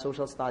science na or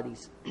social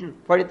studies.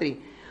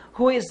 43.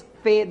 Who is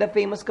the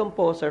famous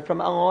composer from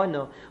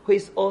Angono, who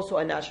is also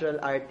a national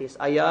artist?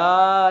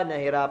 Ayan,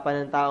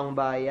 nahirapan ng taong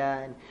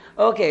bayan.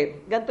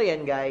 Okay, ganito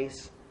yan,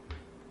 guys.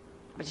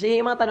 Kasi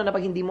yung mga tanong na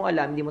pag hindi mo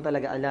alam, hindi mo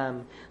talaga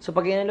alam. So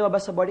pag yan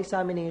lumabas sa board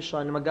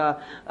examination,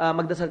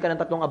 magdasal ka ng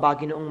 3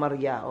 abagi noong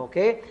Maria,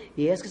 okay?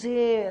 Yes, kasi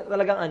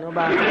talagang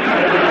ba?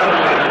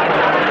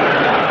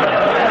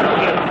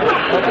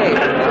 Okay,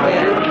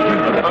 okay.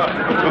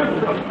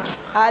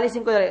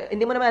 Aalisin ko na,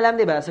 hindi mo naman alam,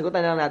 di ba?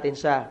 Sagutan na lang natin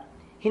siya.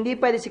 Hindi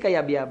pwede si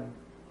Kayabyab.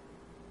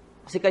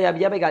 Si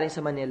Kayabyab ay galing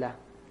sa Manila.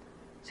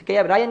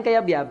 Ryan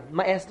Kayabyab,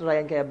 maestro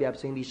Ryan Kayabyab,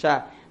 so hindi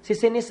siya. Si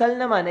Sinisal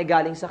naman ay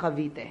galing sa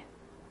Cavite.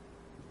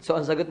 So,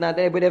 ang sagot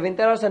natin ay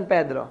Buenaventura o San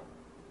Pedro?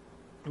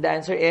 The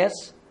answer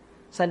is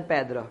San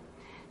Pedro.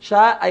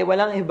 Siya ay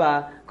walang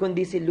iba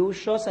kundi si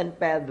Lucio San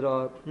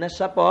Pedro na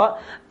siya po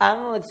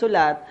ang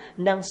nagsulat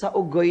ng Sa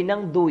Ugoy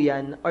ng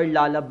Duyan or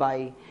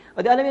Lullaby O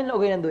di alam yung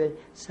logay ng duel?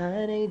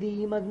 Sana'y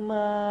di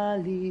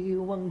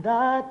magmaliw ang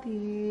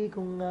dati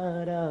kong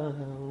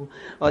araw.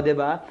 O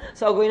diba?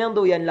 Sa ugoy ng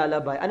duyan,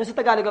 lalabay. Ano sa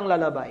Tagalog ang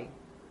lalabay?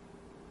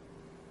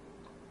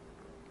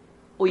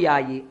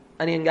 Uyayi.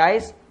 Ano yun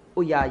guys?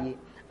 Uyayi.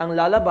 Ang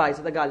lalabay sa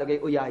Tagalog ay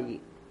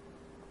uyayi.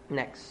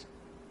 Next.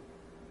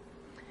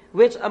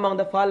 Which among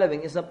the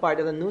following is a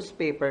part of the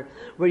newspaper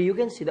where you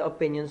can see the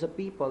opinions of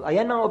people?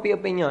 Ayan mga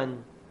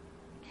opinion.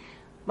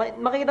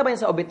 Makikita ba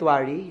yan sa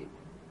obituary?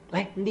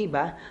 Ay, hindi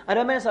ba?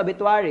 Ano naman sa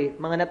obituary?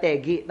 Mga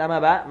nategi, tama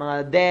ba? Mga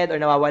dead or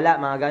nawawala,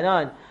 mga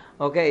ganon.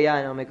 Okay,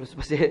 yan. May krus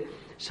pa siya.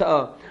 So,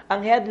 ang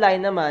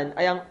headline naman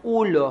ay ang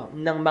ulo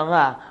ng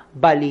mga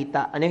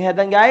balita. Ano yung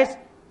headline, guys?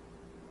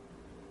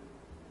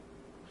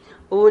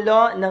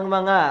 Ulo ng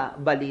mga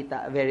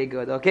balita. Very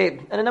good. Okay.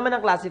 Ano naman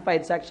ang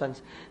classified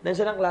sections?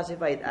 Nandiyan ang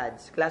classified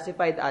ads.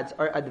 Classified ads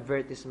or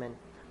advertisement.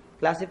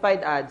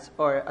 Classified ads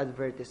or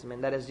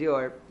advertisement. That is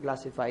your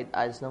classified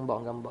ads ng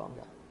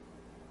bonggang-bongga.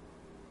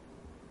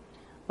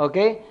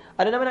 Okay?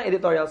 Ano naman ang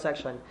editorial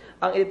section?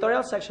 Ang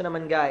editorial section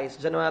naman, guys,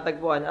 dyan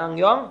matagpuan ang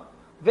yung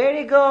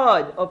very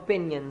good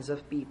opinions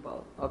of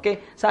people. Okay?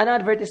 Saan ang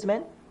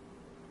advertisement?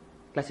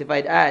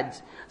 Classified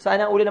ads. Saan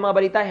ang ulo ng mga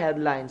balita?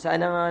 Headline.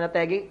 Saan ang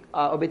nategi?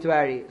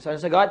 Obituary. So,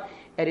 ano sagot?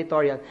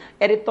 Editorial.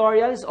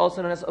 Editorial is also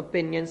known as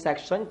opinion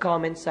section,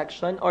 comment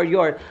section, or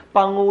your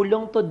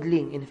pangulong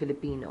tudling in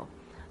Filipino.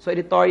 So,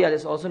 editorial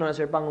is also known as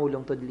your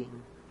pangulong tudling.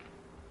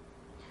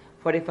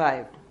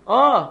 45.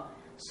 Oh!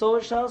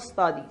 Social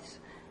studies.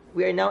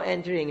 We are now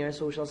entering your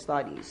social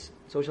studies.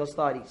 Social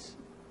studies.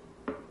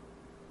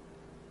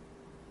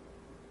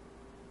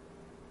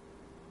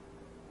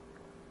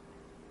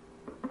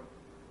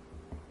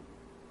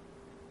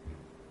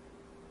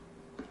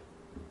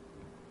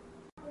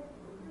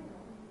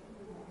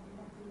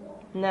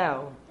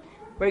 Now,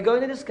 we're going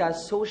to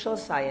discuss social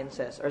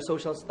sciences or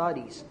social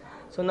studies.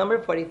 So,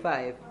 number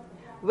 45,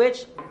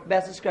 which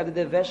best describe the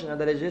division of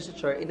the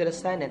legislature into the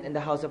Senate and the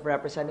House of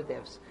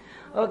Representatives.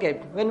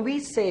 Okay, when we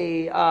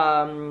say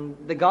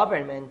the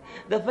government,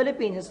 the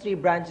Philippines has 3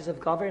 branches of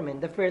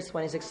government. The first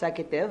one is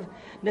executive,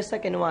 the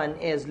second one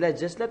is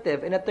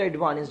legislative, and the third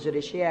one is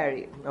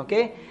judiciary.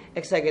 Okay?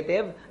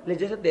 Executive,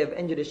 legislative,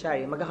 and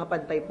judiciary.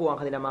 Magkakapantay po ang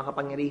kanilang mga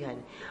kapangyarihan.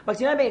 Pag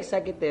sinabi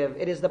executive,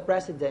 it is the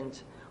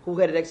president who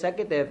headed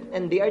executive,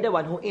 and they are the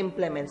one who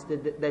implements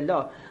the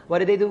law. What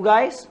do they do,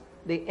 guys?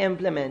 They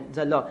implement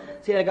the law.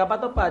 Sila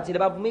nagpapatupad,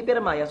 sila ba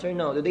pumipirma, yes or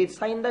no? Do they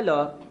sign the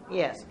law?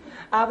 Yes.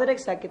 After the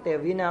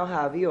executive, you now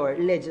have your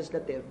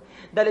legislative.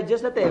 The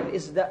legislative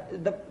is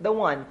the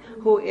one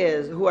who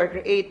are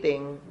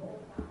creating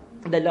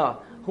the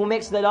law. Who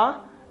makes the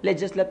law?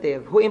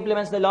 Legislative. Who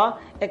implements the law?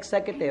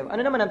 Executive.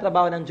 Ano naman ang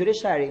trabaho ng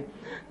judiciary?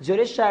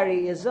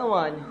 Judiciary is the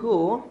one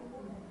who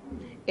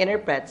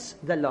interprets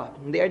the law.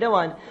 They are the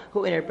one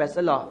who interprets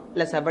the law.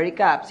 Let's have a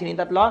recap. Sino yung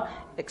tatlo?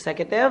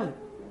 Executive,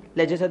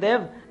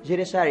 legislative,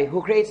 judiciary.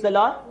 Who creates the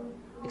law?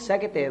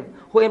 Executive.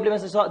 Who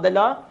implements the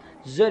law?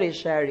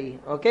 Judiciary.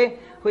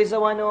 Okay? Who is the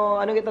one who,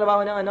 anong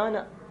trabaho ng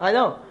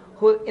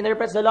Who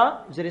interprets the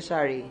law?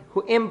 Judiciary.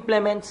 Who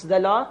implements the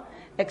law?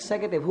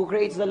 Executive. Who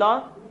creates the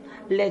law?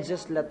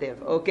 Legislative.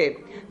 Okay.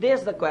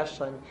 This is the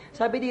question.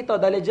 Sabi dito,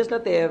 the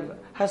legislative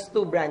has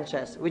 2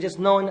 branches, which is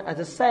known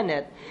as the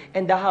Senate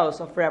and the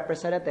House of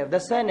Representatives. The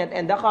Senate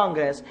and the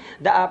Congress,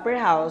 the upper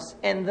house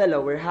and the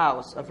lower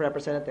house of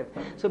Representatives.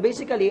 So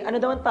basically,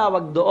 ano daw ang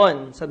tawag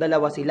doon sa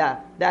dalawa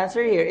sila? The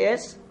answer here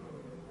is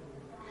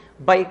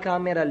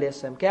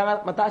bicameralism. Kaya nga,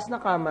 mataas na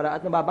kamara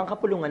at mababang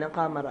kapulungan ng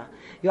kamara.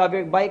 You have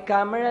your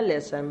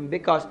bicameralism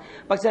because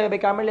pag sabi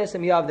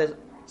bicameralism, you have the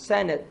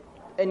Senate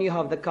and you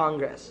have the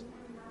Congress.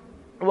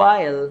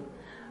 While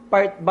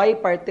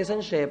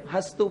bipartisanship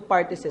has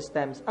 2-party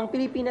systems. Ang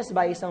Pilipinas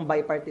ba isang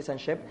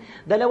bipartisanship?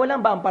 Dalawa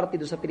lang ba ang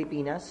partido sa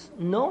Pilipinas?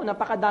 No,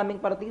 napakadaming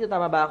partido.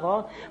 Tama ba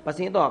ako?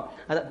 Kasi ito,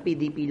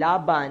 PDP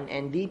Laban,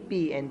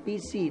 NDP,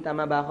 NPC.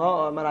 Tama ba ako?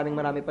 O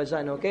maraming pa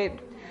dyan, okay?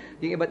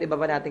 Yung iba't iba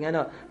pa nating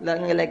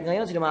like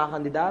ngayon, sino mga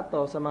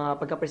kandidato sa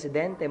mga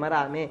pagka-presidente,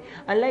 marami.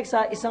 Unlike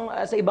sa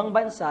ibang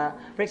bansa,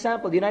 for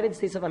example, the United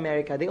States of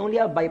America, they only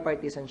have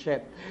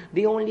bipartisanship.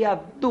 They only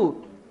have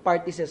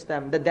 2-party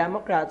system, the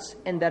Democrats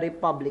and the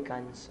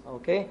Republicans.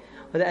 Okay?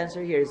 Well, the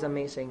answer here is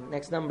amazing.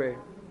 Next number.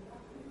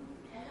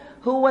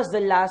 Who was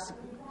the last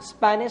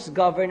Spanish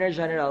Governor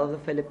General of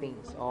the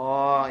Philippines?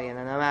 Oh, yan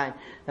na naman.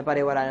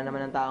 Napariwara na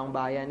naman ng taong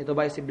bayan. Ito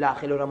ba si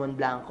Blaquilo Ramon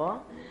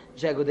Blanco,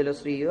 Diego de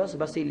los Rios,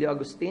 Basilio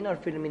Agustin, or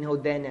Filomeno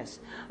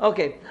Dennis?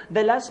 Okay,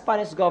 the last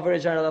Spanish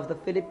Governor General of the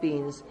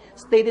Philippines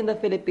stayed in the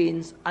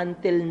Philippines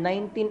until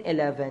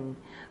 1911.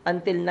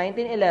 Until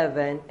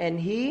 1911, and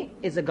he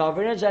is the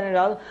Governor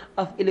General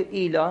of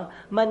Iloilo,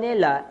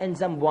 Manila, and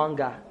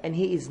Zamboanga. And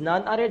he is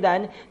none other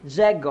than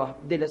Diego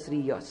de los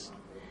Rios.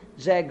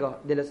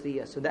 Diego de los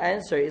Rios. So the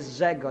answer is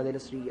Diego de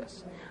los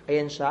Rios.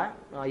 Ayan siya.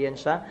 Ayan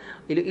siya.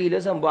 Iloilo,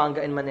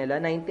 Zamboanga, and Manila.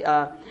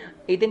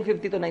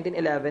 1850 to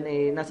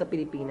 1911, nasa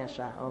Pilipinas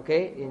siya.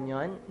 Okay? Yun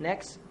yun.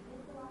 Next.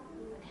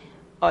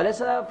 Oh, let's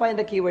find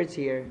the keywords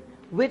here.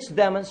 which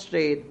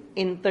demonstrate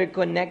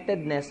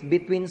interconnectedness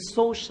between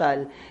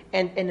social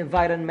and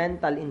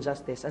environmental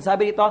injustice. Ang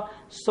sabi dito,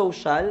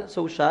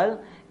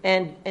 social,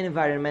 and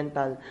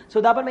environmental.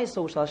 So, dapat may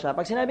social siya.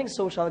 Pag sinabing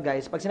social,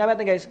 guys, pag sinabi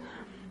natin, guys,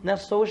 na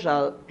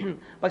social,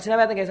 pag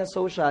sinabi natin, guys, na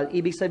social,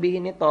 ibig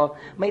sabihin nito,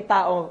 may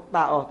tao,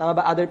 tama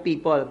ba? Other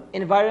people.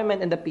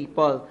 Environment and the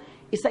people.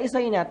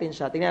 Isa-isayin natin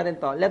siya. Tingnan natin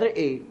to. Letter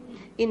A.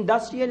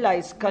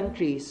 Industrialized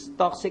countries,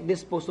 toxic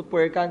disposed to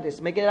poor countries.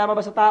 May kinalaman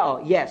ba sa tao?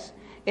 Yes.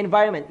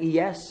 Environment?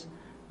 Yes.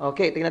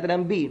 Okay, tingnan natin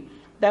ang B.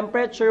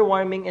 Temperature,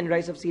 warming, and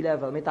rise of sea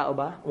level. May tao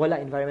ba?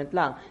 Wala. Environment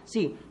lang.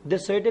 C.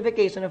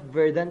 Desertification of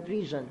verdant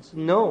regions.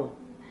 No.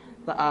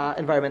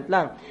 Environment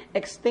lang.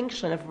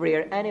 Extinction of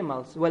rare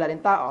animals. Wala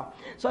rin tao.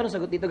 So, ano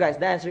sagot dito, guys?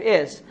 The answer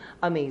is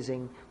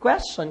amazing.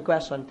 Question.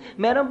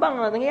 Meron bang,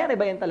 nangyayari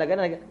ba yan talaga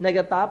na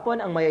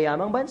nagatapon ang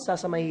mayayamang bansa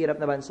sa mahihirap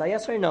na bansa?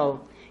 Yes or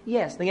no?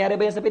 Yes. Nangyayari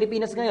ba yan sa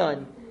Pilipinas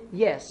ngayon?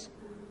 Yes.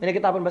 May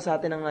nagatapon ba sa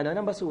atin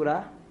ng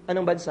basura?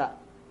 Anong bansa?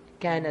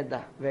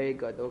 Canada. Very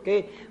good.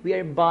 Okay? We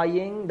are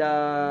buying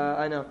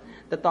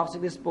the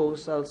toxic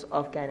disposals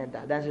of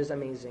Canada. The answer is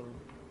amazing.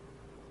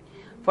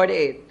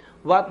 48.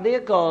 What do you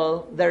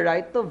call the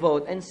right to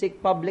vote and seek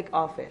public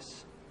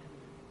office?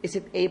 Is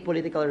it A,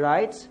 political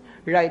rights,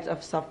 rights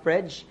of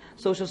suffrage,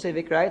 social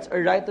civic rights, or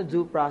right to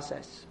due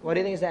process? What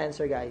do you think is the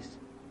answer, guys?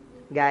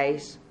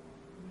 Guys,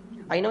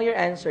 I know your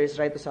answer is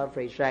right to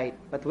suffrage, right?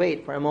 But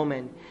wait for a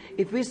moment.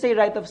 If we say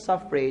right of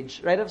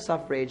suffrage,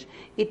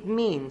 it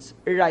means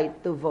right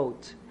to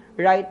vote.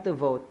 Right to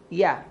vote.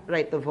 Yeah,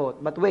 right to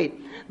vote. But wait,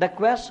 the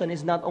question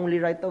is not only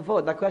right to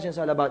vote. The question is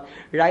all about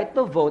right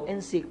to vote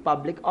and seek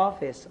public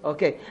office.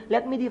 Okay,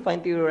 let me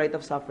define to you right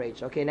of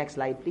suffrage. Okay, next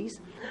slide,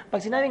 please.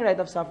 Pag sinabing right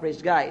of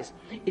suffrage, guys,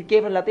 it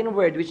came from a Latin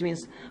word which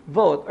means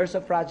vote or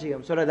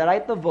suffragium. So the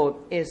right to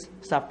vote is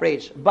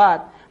suffrage.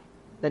 But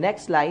the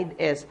next slide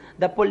is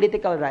the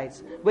political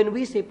rights. When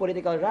we say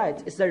political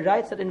rights, it's the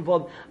rights that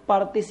involve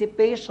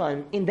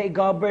participation in the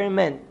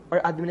government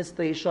or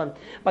administration.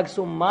 Pag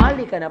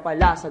sumali ka na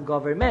pala sa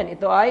government,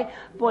 ito ay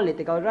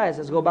political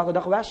rights. Let's go back to the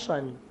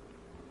question.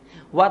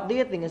 What do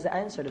you think is the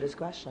answer to this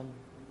question?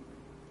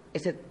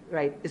 Is it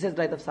right? Is it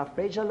right of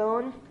suffrage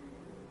alone?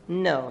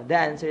 No. The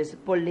answer is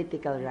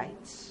political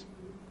rights.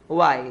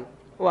 Why?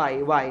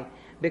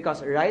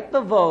 Because right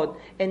to vote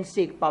and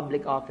seek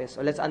public office.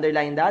 So let's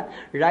underline that.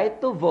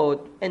 Right to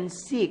vote and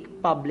seek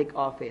public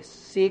office.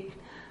 Seek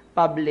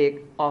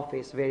public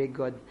office. Very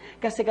good.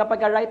 Kasi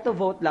kapag right to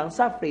vote lang,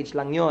 suffrage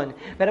lang yon.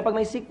 Pero pag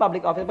may seek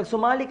public office, pag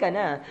sumali ka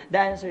na,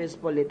 the answer is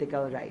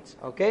political rights.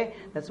 Okay?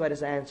 That's what is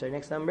the answer.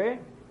 Next number.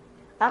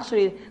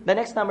 Actually, the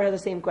next number has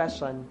the same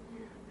question.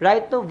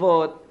 Right to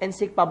vote and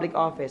seek public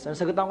office. Ang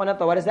sagutan ko na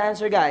to. What is the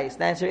answer, guys?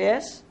 The answer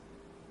is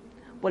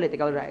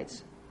political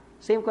rights.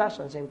 Same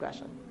question.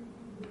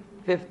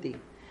 50.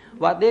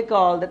 What they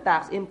call the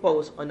tax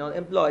imposed on all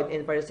employed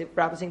in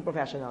practicing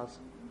professionals.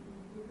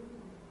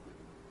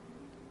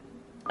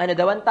 Ano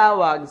daw ang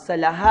tawag sa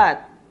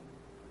lahat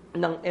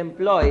ng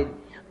employed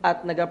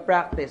at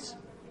nag-practice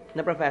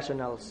na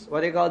professionals?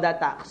 What do you call that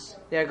tax?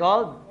 They are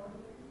called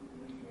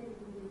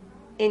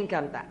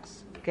income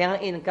tax. Kaya nga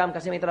income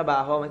kasi may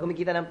trabaho, may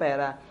kumikita ng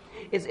pera.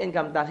 It's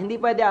income tax. Hindi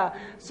pwede,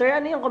 sir,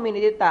 ano yung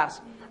community tax?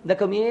 The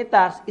community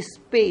tax is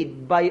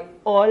paid by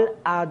all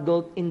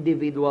adult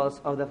individuals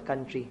of the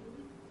country.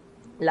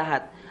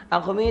 Lahat.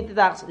 Ang community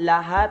tax,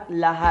 lahat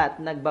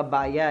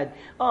nagbabayad.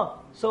 Oh,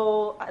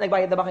 so,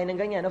 nagbayad na ba kayo ng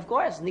ganyan? Of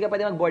course, hindi ka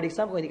pwede mag-board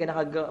exam kung hindi ka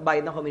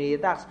nakabayad ng community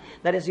tax.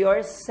 That is your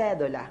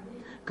cedula.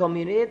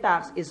 Community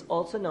tax is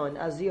also known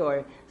as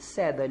your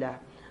cedula.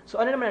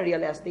 So, ano naman ang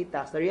real estate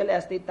tax? The real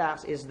estate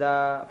tax is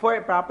for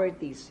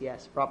properties.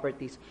 Yes,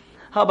 properties.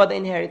 How about the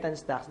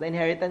inheritance tax? The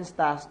inheritance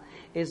tax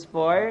is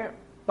for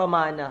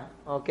pamana.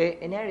 Okay?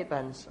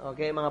 Inheritance.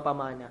 Okay? Mga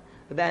pamana.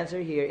 So the answer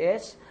here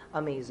is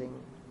amazing.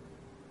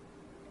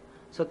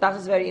 So tax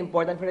is very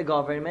important for the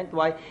government.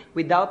 Why?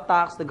 Without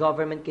tax, the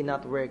government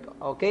cannot work.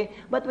 Okay?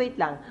 But wait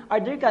lang.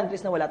 Are there countries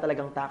na wala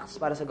talagang tax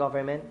para sa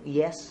government?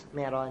 Yes,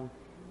 meron.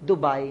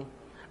 Dubai.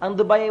 Ang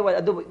Dubai,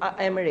 wala.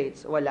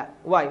 Emirates, wala.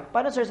 Why?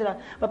 Paano, sir,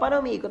 sila? Paano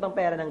umiikot ang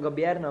pera ng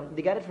gobyerno?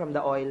 They got it from the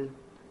oil.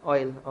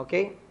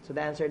 Okay? So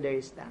the answer there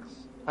is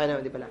tax.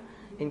 No, hindi pala.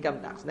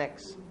 Income tax.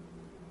 Next.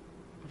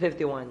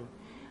 51.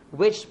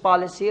 Which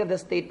policy of the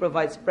state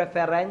provides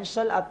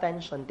preferential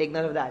attention, take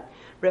note of that,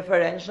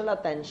 preferential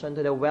attention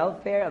to the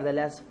welfare of the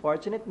less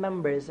fortunate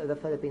members of the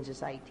Philippine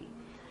society?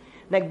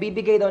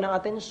 Nagbibigay daw ng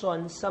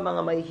atensyon sa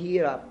mga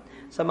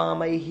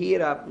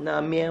mahihirap na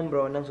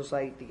miyembro ng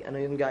society.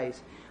 Ano yun,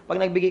 guys? Pag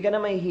nagbigay ka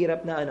na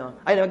mahihirap na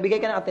nagbigay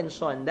ka ng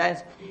atensyon,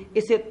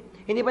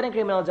 hindi pa ng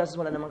criminal justice,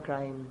 wala namang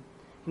crime.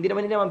 Hindi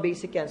naman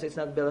basic yan, so it's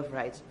not Bill of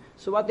Rights.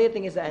 So what do you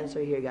think is the answer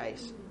here,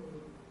 guys?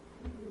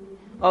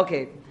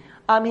 Okay.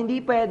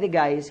 Hindi pwede,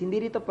 guys.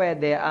 Hindi dito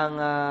pwede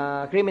ang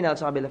criminal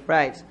sa Bill of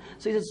Rights.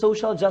 So, is it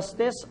social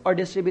justice or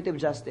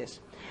distributive justice?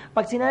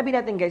 Pag sinabi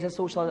natin, guys, sa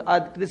social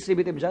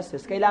distributive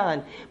justice,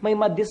 kailangan may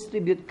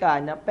ma-distribute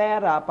ka na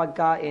pera,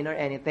 pagkain, or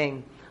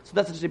anything. So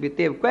that's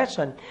distributive.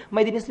 Question,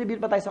 may dinistribute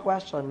pa tayo sa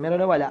question?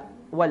 Meron na wala?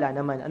 Wala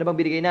naman. Ano bang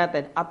binigay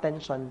natin?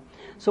 Attention.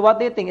 So what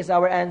do you think is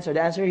our answer?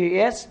 The answer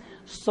here is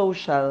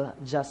social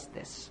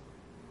justice.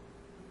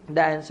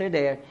 The answer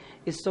there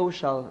is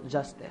social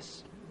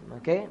justice.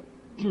 Okay?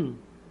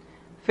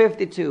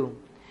 52.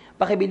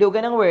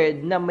 Pakibilugan ng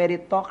word na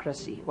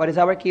meritocracy. What is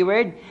our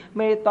keyword?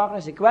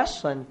 Meritocracy.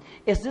 Question,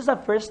 is this the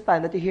first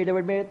time that you hear the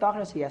word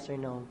meritocracy? Yes or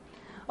no?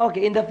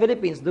 Okay, in the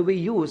Philippines, do we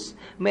use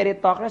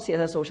meritocracy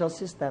as a social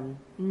system?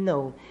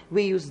 No.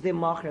 We use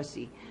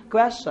democracy.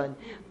 Question,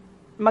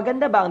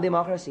 maganda ba ang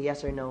democracy?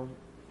 Yes or no?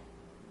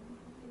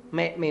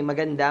 May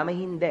maganda, may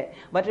hindi.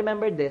 But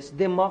remember this,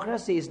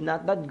 democracy is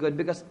not that good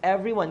because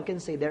everyone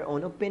can say their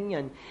own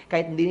opinion.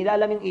 Kahit hindi nila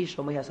alam yung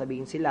issue, may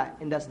sasabihin sila.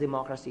 And that's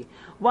democracy.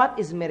 What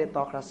is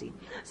meritocracy?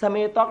 Sa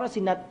meritocracy,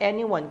 not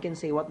anyone can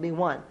say what they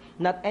want.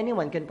 Not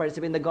anyone can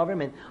participate in the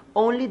government.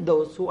 Only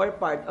those who are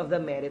part of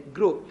the merit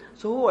group.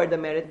 So who are the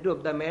merit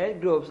group? The merit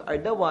groups are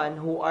the one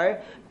who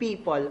are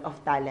people of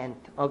talent.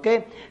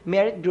 Okay?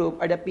 Merit group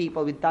are the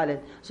people with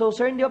talent. So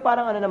sir, hindi ba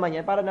parang ano naman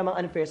yan? Parang namang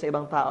unfair sa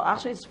ibang tao.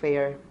 Actually, it's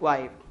fair.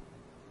 Why?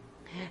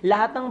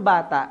 Lahat ng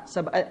bata,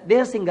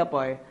 this is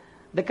Singapore,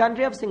 the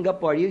country of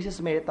Singapore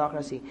uses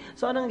meritocracy.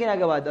 So, anong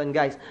ginagawa doon,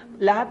 guys?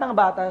 Lahat ng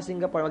bata sa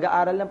Singapore,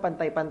 mag-aaral ng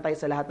pantay-pantay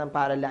sa lahat ng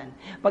paralan.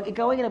 Pag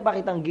ikaw ay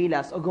nagpakitang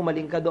gilas o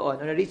gumaling ka doon,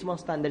 o na-reach mo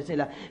ang standards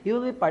nila, you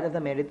will be part of the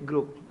merit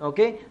group.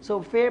 Okay?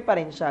 So, fair pa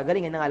rin siya.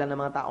 Galingan na nga lang ng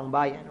mga taong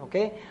bayan.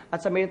 Okay?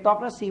 At sa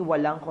meritocracy,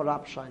 walang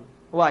corruption.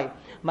 Why?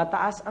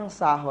 Mataas ang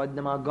sahod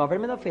ng mga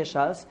government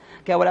officials,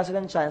 kaya wala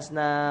silang chance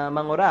na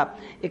mangurap.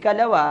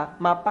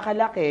 Ikalawa,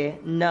 mapakalaki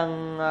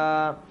ng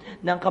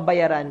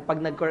kabayaran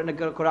pag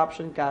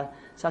nag-corruption ka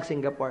sa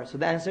Singapore.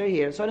 So the answer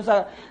here, so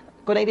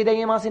kung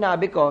naintindihan niyo yung mga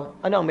sinabi ko,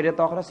 ano ang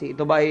meritocracy?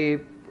 Ito ba ay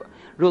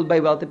ruled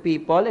by wealthy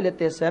people,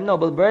 elitism,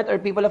 noble birth, or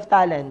people of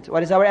talent?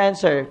 What is our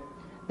answer?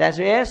 The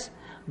answer is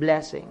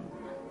blessing.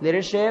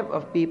 Leadership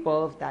of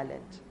people of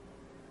talent.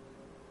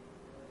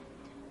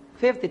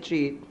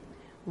 53.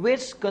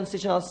 Which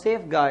constitutional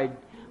safeguard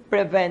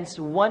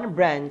prevents one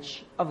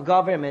branch of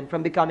government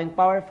from becoming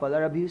powerful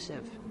or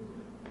abusive?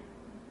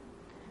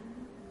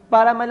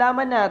 Para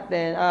malaman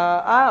natin,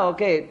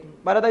 okay,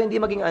 para daw hindi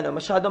maging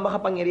masyadong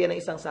makapangyarihan ng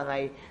isang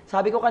sangay.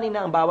 Sabi ko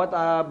kanina, ang bawat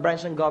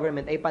branch ng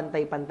government ay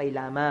pantay-pantay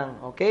lamang.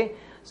 Okay?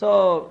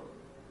 So,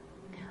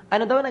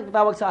 ano daw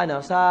nagtawag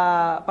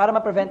para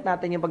ma-prevent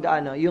natin yung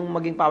yung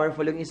maging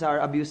powerful yung isa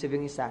or abusive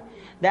yung isa.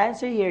 The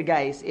answer here,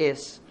 guys,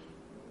 is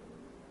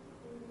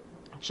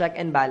check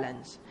and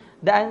balance.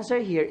 The answer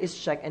here is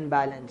check and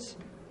balance.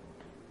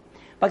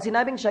 Pag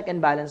sinabing check and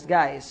balance,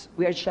 guys,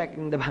 we are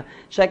checking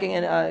checking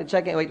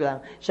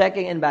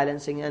and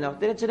balancing.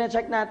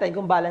 Check natin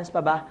kung balance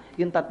pa ba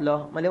yung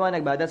tatlo. Maliwanag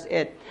ba? That's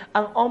it.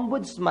 Ang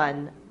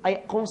ombudsman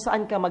ay kung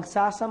saan ka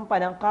magsasampa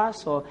ng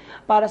kaso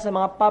para sa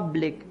mga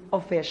public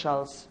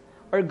officials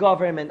or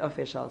government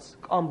officials.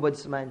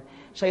 Ombudsman.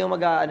 Siya yung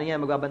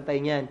magbabantay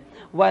niyan.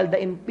 While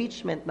the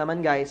impeachment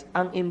naman, guys,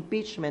 ang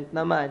impeachment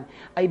naman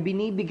ay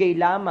binibigay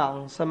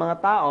lamang sa mga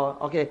tao.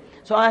 Okay,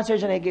 so ang answer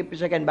dyan ay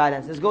check and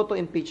balance. Let's go to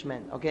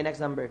impeachment. Okay, next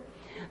number.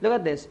 Look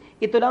at this.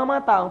 Ito lang ang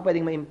mga taong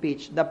pwedeng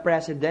ma-impeach. The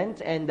President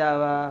and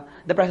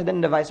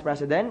the Vice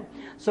President,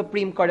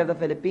 Supreme Court of the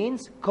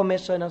Philippines,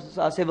 Commission of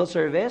Civil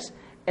Service,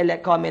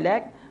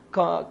 COMELEC,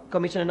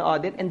 Commission on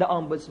Audit, and the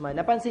Ombudsman.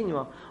 Napansin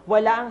nyo,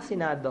 wala ang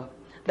Senado.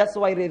 That's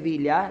why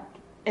Revilla,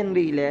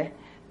 Enrile,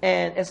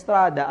 and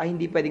Estrada ay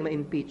hindi pwedeng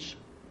ma-impeach.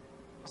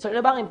 So,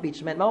 ano ba ang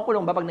impeachment?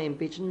 Makukulong ba pag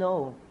na-impeach?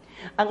 No.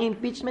 Ang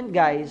impeachment,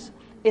 guys,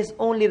 is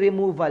only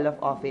removal of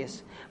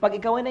office. Pag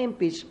ikaw ay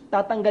na-impeach,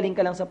 tatanggalin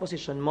ka lang sa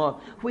posisyon mo.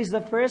 Who is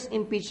the first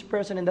impeached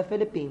person in the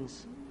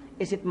Philippines?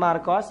 Is it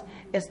Marcos,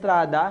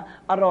 Estrada,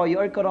 Arroyo,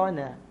 or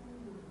Corona?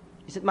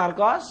 Is it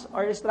Marcos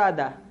or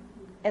Estrada?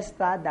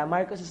 Estrada.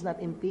 Marcos is not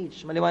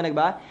impeached. Maliwanag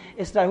ba?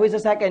 Estrada. Who is the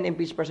second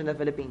impeached person in the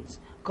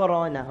Philippines?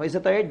 Corona. Who is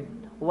the third?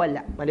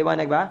 Wala.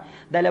 Maliwanag ba?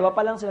 Dalawa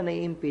pa lang sila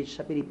na-impeach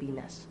sa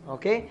Pilipinas.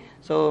 Okay?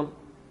 So,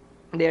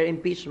 their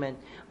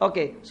impeachment.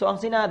 Okay. So, ang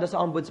Senado,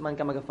 sa Ombudsman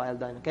ka mag-file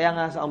doon. Kaya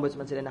nga sa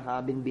Ombudsman sila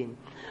nakabinbin.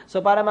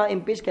 So, para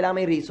ma-impeach,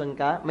 kailangan may reason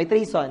ka. May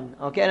treason.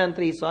 Okay? Anong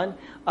treason?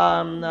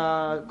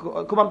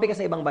 Kumampi ka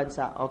sa ibang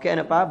bansa. Okay?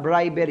 Ano pa?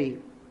 Bribery.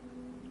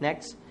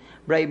 Next.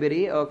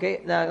 Bribery.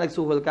 Okay?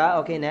 Nagsuhol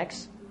ka. Okay?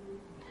 Next.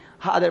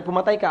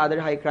 Pumatay ka, other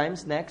high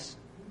crimes.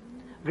 Next.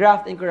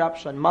 Graft and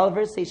corruption.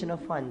 Malversation of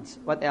funds.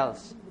 What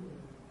else?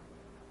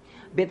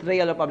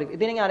 Betrayal of public.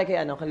 Ito nangyari kay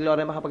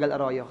Gloria Macapagal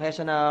Arroyo. Kaya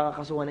siya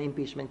nakakasuhan ng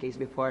impeachment case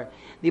before.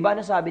 Di ba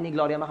sabi ni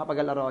Gloria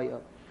Macapagal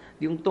Arroyo?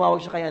 Yung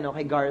tumawag siya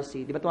kay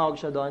Garci. Di ba tumawag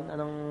siya doon?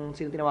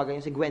 Sino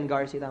tinawagan niya? Si Gwen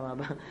Garci, tama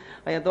ba?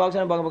 Ayun, tumawag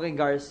siya ng bagong kay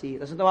Garci.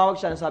 Tapos tumawag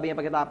siya, sabi niya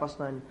pagkatapos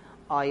nun,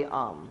 I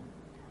am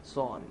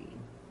sorry.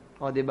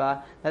 O, di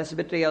ba? That is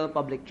betrayal of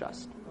public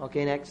trust.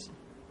 Okay, next.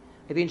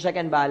 Ito yung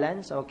check and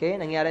balance. Okay,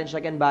 nangyari yung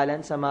check and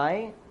balance sa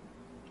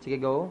sige,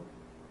 go.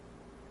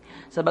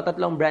 Sa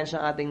tatlong branch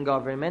ng ating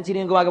government. Sino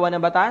yung gumagawa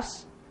ng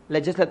batas?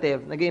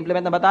 Legislative.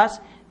 Nag-implement ng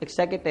batas?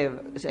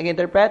 Executive.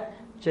 Nag-interpret?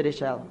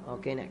 Judicial.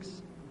 Okay,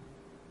 next.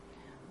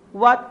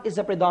 What is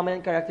the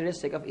predominant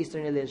characteristic of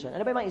Eastern religion?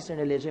 Ano ba yung mga Eastern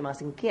religion? Yung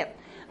mga singkit.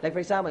 Like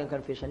for example, yung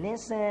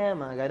Confucianism,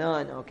 mga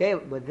ganon. Okay?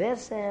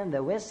 Buddhism,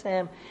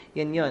 Taoism,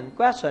 yun.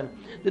 Question,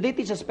 do they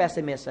teach us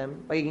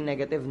pessimism? Pagiging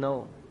negative?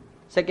 No.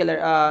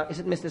 Secular, is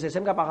it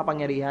mysticism?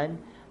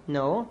 Kapakapangyarihan?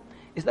 No.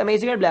 Is it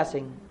amazing or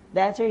blessing? The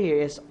answer here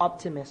is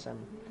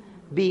optimism.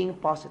 Being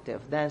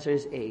positive. The answer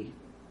is A.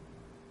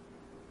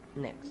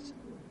 Next.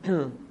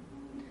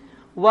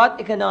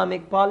 What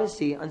economic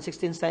policy on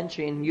 16th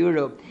century in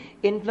Europe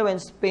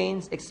influenced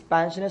Spain's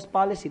expansionist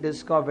policy to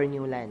discover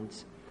new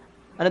lands?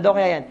 Ano daw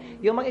kaya yan?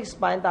 Yung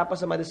mag-expand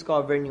tapos sa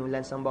ma-discover new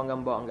lands ng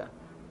bonggang-bongga.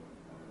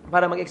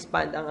 Para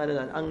mag-expand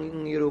ang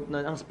Europe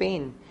nun, ang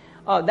Spain.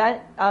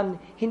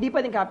 Hindi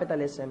pwedeng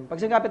capitalism.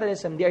 Pag sa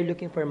capitalism, they are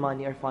looking for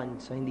money or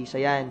funds. So, hindi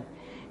siya yan.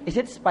 Is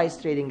it spice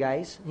trading,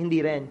 guys? Hindi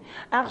rin.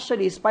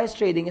 Actually, spice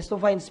trading is to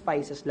find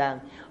spices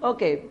lang.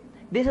 Okay,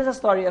 this is a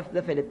story of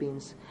the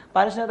Philippines.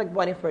 Para siya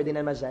natagpuan ni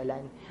Ferdinand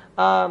Magellan.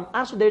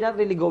 Actually, they're not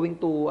really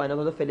going to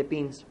the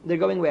Philippines. They're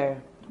going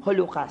where?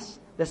 Holucas,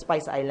 the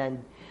Spice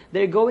Island.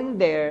 They're going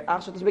there.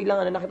 Actually, tapos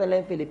biglang nakita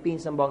nila yung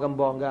Philippines ng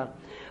bonggang-bongga.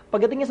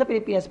 Pagdating niya sa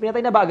Pilipinas,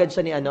 pinatay na ba agad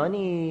siya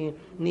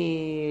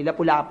ni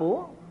Lapu-Lapu?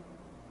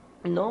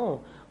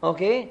 No.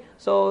 Okay?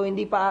 So,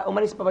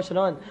 umalis pa ba siya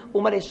noon?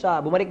 Umalis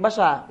siya. Bumalik ba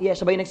siya? Yes.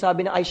 Siya ba yung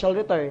nagsabi na I shall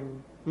return?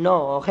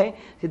 No. Okay?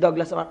 Si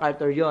Douglas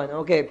MacArthur yon.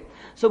 Okay.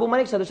 So,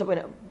 bumalik siya. Doon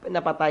siya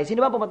napatay.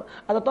 Sino ba pumatay?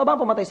 Ano to ba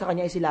ang pumatay sa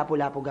kanya ay si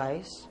Lapu-Lapu,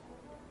 guys?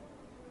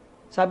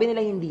 Sabi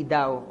nila hindi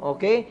daw.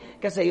 Okay?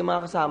 Kasi yung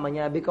mga kasama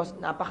niya, because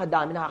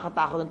napakadami,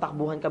 nakakatakot ng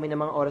takbuhan kami ng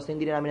mga oras na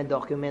hindi na namin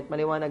na-document.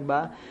 Maliwanag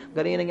ba?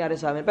 Ganun yung nangyari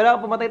sa amin. Pero ang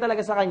pumatay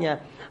talaga sa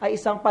kanya ay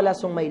isang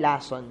palasong may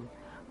lason.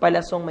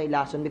 Palasong may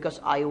lason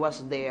because I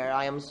was there.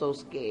 I am so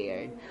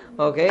scared.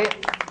 Okay?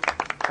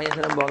 Ayan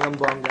sa ng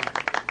bonggang-bongga.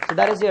 So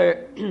that is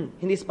your,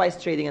 hindi spice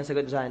trading ang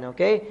sagot dyan.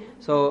 Okay?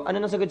 So, ano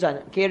nang sagot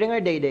dyan? Caring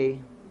or day-day?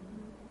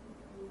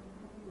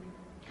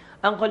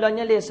 Ang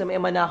colonialism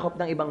ay manakop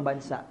ng ibang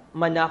bansa.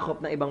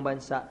 Manakop ng ibang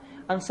bansa.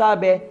 Ang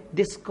sabi,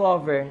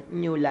 discover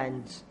new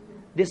lands.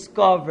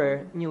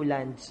 Discover new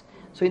lands.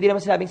 So, hindi naman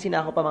sinabing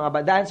sinakop ang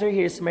mga The answer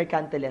here is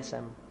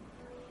mercantilism.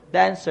 The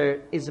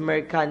answer is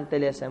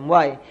mercantilism.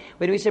 Why?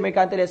 When we say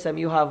mercantilism,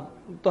 you have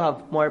to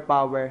have more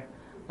power.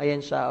 Ayan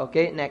siya.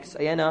 Okay, next.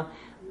 Ayan o.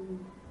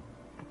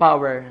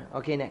 Power.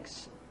 Okay,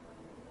 next.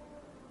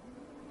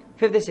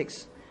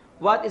 56.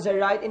 What is the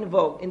right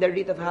invoked in the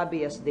writ of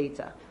habeas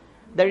data?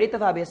 The writ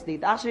of habeas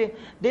data. Actually,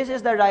 this is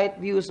the right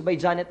used by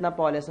Janet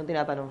Napoles nung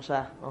tinatanong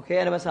siya.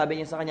 Okay? Ano ba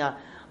sabi niya sa kanya?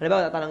 Ano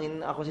ba,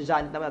 tatanungin ako si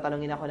Janet,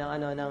 tatanungin ako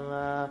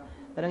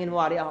tanungin mo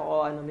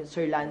ako,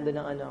 Sir Lando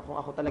kung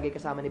ako talaga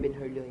kasama ni Ben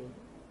Hurloy.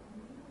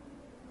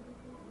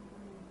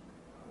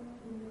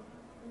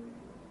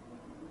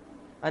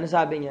 Ano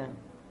sabi niya?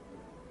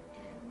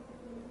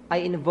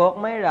 I invoke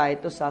my right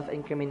to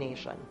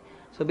self-incrimination.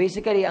 So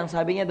basically, ang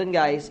sabi niya dun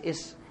guys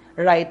is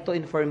right to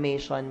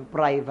information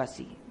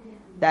privacy.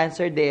 The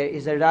answer there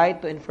is the right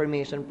to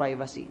information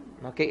privacy.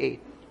 Okay,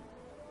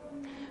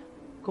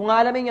 8. Kung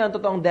alamin niyo ang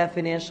totoong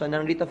definition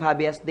ng writ of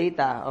habeas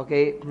data,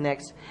 okay,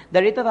 next.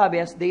 The writ of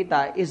habeas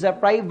data is a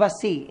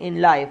privacy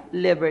in life,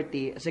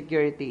 liberty,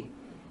 security.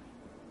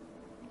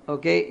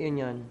 Okay,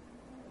 yun.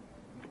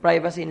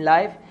 Privacy in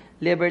life,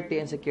 liberty,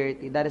 and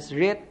security. That is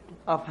writ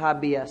of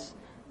habeas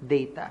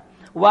data.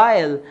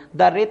 While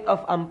the writ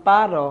of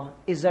amparo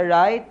is a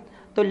right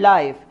to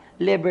life,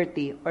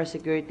 liberty, or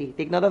security.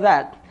 Take note of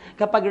that.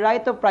 Kapag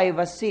right to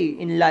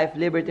privacy in life,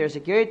 liberty, or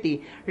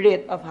security,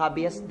 writ of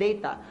habeas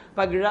data.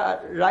 Pag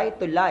right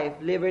to life,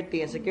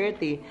 liberty, and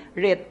security,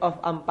 writ of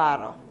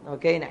amparo.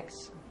 Okay,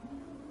 next.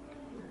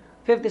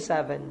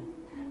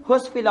 57.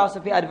 Whose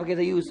philosophy advocates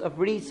the use of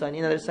reason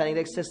in understanding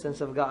the existence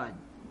of God?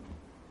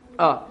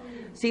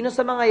 Sino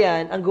sa mga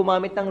yan ang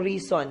gumamit ng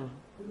reason?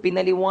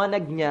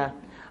 Pinaliwanag niya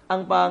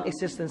ang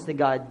pang-existence ni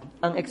God.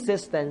 Ang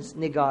existence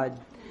ni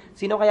God.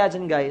 Sino kaya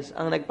dyan guys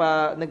ang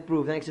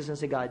nag-prove ng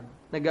existence ni God?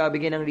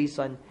 Nagbigay ng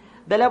reason?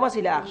 Dalawa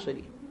sila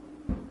actually.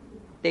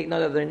 Take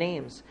note of their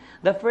names.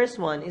 The first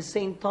one is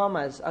Saint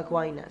Thomas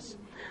Aquinas.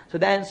 So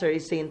the answer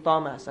is Saint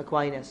Thomas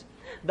Aquinas.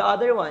 The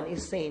other one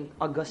is Saint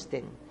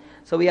Augustine.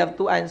 So we have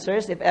two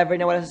answers. If ever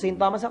nawala sa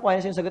Saint Thomas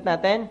Aquinas, yung sagot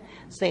natin,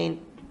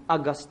 Saint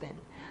Augustine.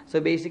 So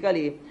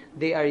basically,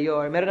 they are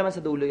meron naman sa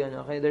dulo yun,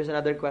 okay? There's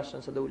another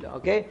question sa dulo,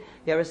 okay?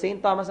 You have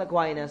Saint Thomas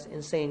Aquinas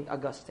and Saint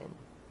Augustine.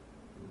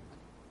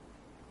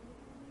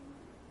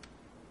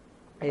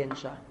 Ayan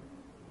siya.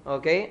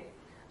 Okay?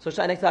 So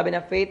siya nagsabi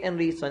na faith and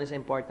reason is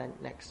important.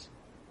 Next.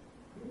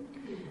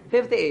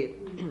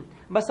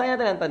 58. Basahin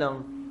natin ang tanong.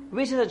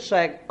 Which is a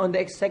check on the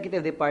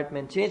executive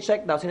department?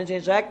 Sino-check daw?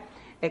 Sino-check?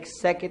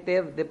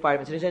 Executive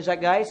department.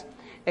 Sino-check, guys?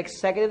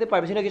 Executive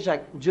department. Sino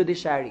nag-check?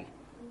 Judiciary.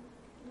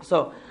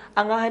 So,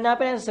 ang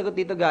hahanapin natin sa sagot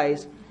dito,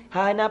 guys,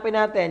 hahanapin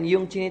natin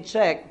yung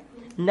chine-check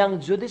ng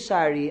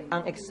judiciary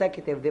ang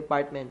executive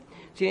department.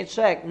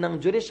 Chine-check ng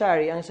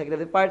judiciary ang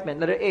executive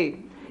department. Letter A,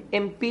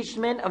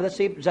 impeachment of the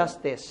Chief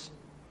Justice.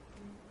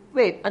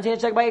 Wait, ang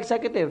chine-check ba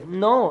executive?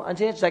 No, ang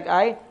chine-check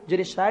ay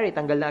judiciary.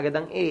 Tanggal na agad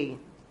ang A.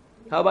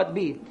 How about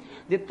B?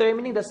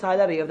 Determining the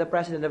salary of the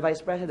president and the vice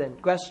president.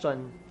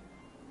 Question.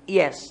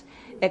 Yes.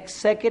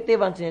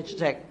 Executive ang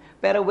sinecheck.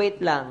 Pero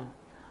wait lang.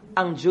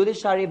 Ang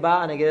judiciary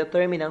ba ang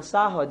nag-determine ng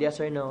sahod? Yes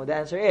or no? The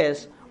answer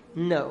is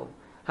no.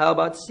 How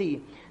about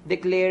C?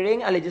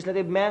 Declaring a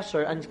legislative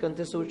measure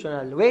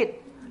unconstitutional.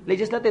 Wait.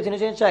 Legislative. Sino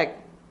sinecheck?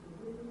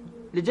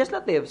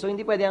 Legislative. So,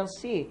 hindi pwede ang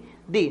C.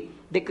 D.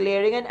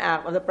 Declaring an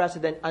act of the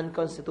president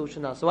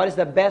unconstitutional. So, what is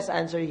the best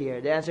answer here?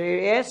 The answer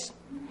here is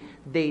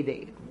day.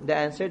 The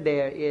answer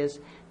there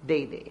is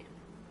day.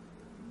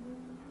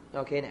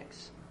 Okay,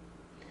 next.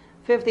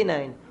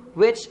 59.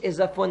 Which is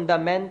a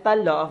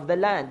fundamental law of the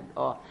land?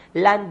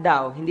 Land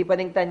daw. Hindi pa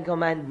rin 10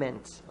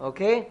 commandments.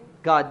 Okay?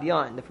 God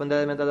yon. The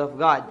fundamental law of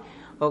God.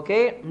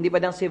 Okay? Hindi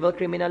pa rin civil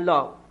criminal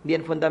law. Hindi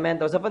yan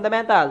fundamental. Sa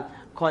fundamental,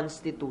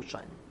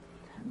 Constitution.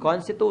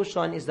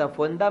 Constitution is the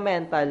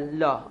fundamental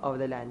law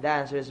of the land. The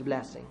answer is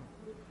blessing.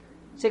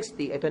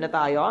 60. Ito na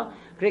tayo.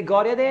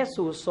 Gregoria de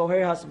Jesus saw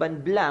her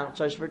husband blank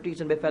charged for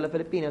treason by fellow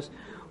Filipinos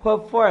who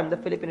have formed the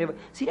Philippine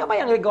Republic. Sino ba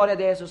yung Gregoria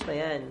de Jesus na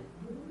yan?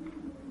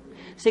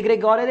 Si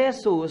Gregoria de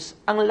Jesus,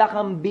 ang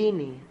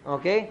lakambini.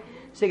 Okay?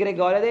 Si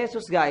Gregoria de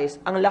Jesus, guys,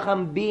 ang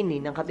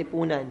lakambini ng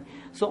Katipunan.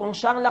 So, kung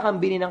siya ang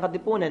lakambini ng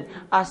Katipunan,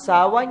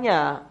 asawa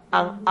niya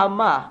ang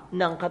ama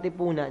ng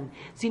Katipunan.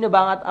 Sino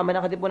ba ang ama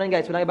ng Katipunan,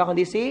 guys? Walang iba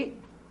kundi si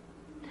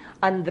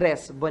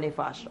Andres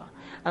Bonifacio.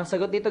 Ang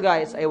sagot dito,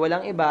 guys, ay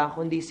walang iba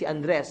kundi si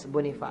Andres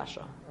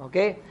Bonifacio.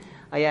 Okay?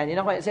 Ayan, yun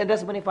ako. Si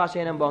Andres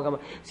Bonifacio yan ang bongga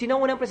mo. Sino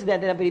ang unang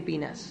presidente ng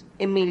Pilipinas?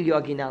 Emilio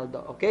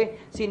Aguinaldo.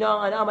 Okay? Sino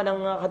ang ama ng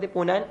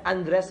Katipunan?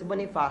 Andres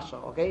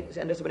Bonifacio. Okay? Si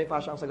Andres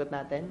Bonifacio ang sagot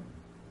natin.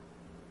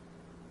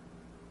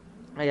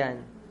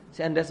 Ayan.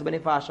 Si Andres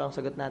Bonifacio ang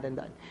sagot natin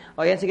doon.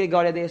 O yan, si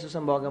Gregoria de Jesus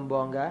ang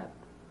bonggang-bongga.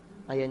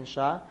 Ayan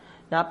siya.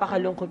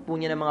 Napakalungkot po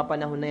niya ng mga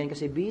panahon na yan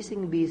kasi busy.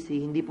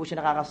 Hindi po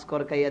siya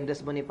nakakascore kay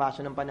Andres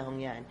Bonifacio ng panahon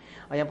yan.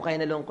 Ayan po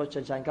kaya nalungkot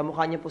siya dyan.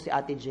 Kamukha niya po si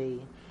Ate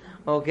J.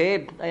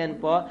 Okay?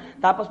 Ayan po.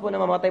 Tapos po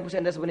namamatay po si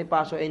Andres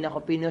Bonifacio,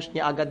 pinush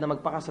niya agad na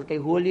magpakasal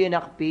kay Julio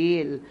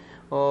Nakpil.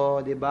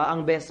 Di ba?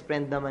 Ang best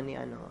friend naman ni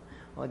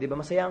di ba?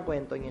 Masaya ang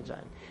kwento niya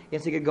dyan.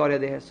 Yan si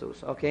Gregoria de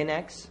Jesus. Okay,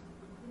 next.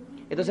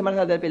 Ito si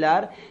Marcel del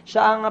Pilar.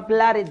 Siya ang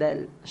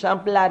Plaridel.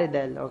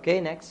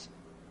 Okay, next.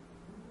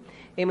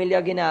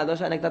 Emilio Aguinaldo,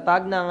 siya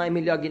nagtatag ng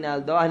Emilio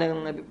Aguinaldo,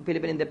 ng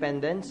Philippine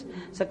Independence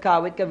sa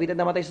Kawit, Cavite.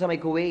 Namatay siya sa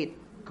may Kuwait,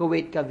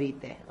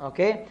 Cavite.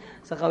 Okay?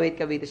 Sa Kuwait,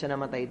 Cavite siya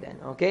namatay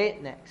din.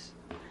 Okay? Next.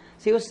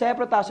 Si Jose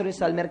Protasio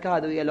Rizal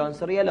Mercado y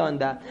Alonso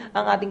Rialonda,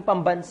 ang ating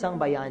pambansang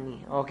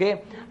bayani.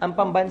 Okay? Ang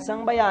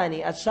pambansang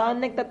bayani at siya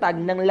ang nagtatag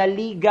ng La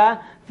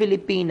Liga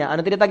Filipina.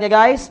 Ano tinatag niya,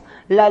 guys?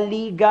 La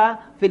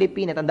Liga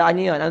Filipina. Tandaan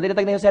niyo yun. Ano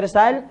tinatag ni Jose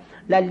Rizal?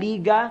 La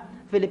Liga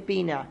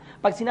Filipina.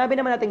 Pag sinabi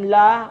naman natin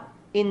La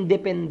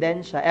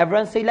Independencia,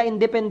 everyone say La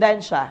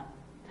Independencia.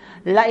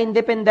 La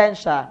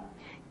Independencia.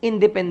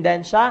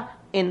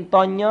 Independencia,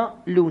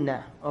 Antonio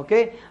Luna.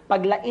 Okay?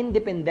 Pag La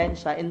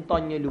Independencia,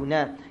 Antonio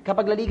Luna.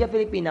 Kapag La Liga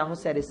Filipina,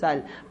 Jose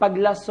Rizal. Pag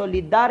La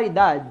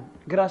Solidaridad,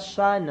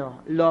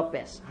 Graciano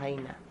Lopez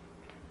Haina.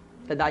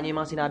 Tandaan niyo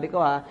yung mga sinabi ko,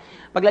 ha?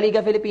 Pag La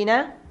Liga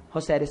Filipina,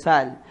 Jose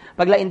Rizal.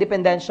 Pag La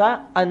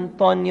Independencia,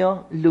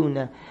 Antonio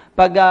Luna.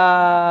 Pag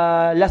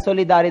La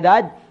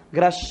Solidaridad,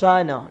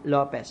 Graciano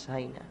Lopez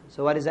Haina.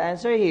 So, what is the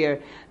answer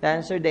here?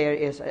 The answer there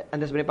is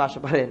Andres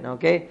Bonifacio pa rin,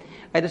 okay?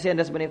 Ito si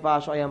Andres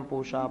Bonifacio, ayan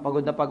po siya.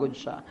 Pagod na pagod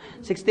siya.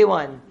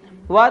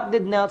 61. What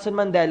did Nelson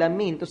Mandela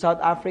mean to South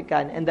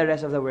African and the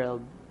rest of the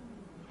world?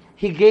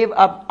 He gave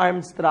up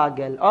armed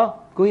struggle.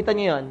 Kuhitan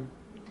niyo yun.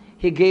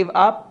 He gave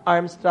up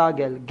armed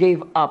struggle.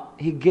 Gave up.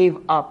 He gave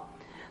up.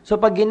 So,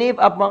 pag ginave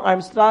up mo ang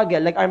armed struggle,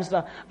 like ang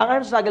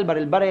armed struggle,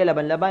 baril-baril,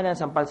 laban-labanan,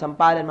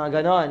 sampal-sampalan,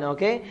 mga ganon,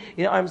 okay?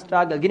 Yung armed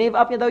struggle. Ginave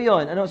up niya daw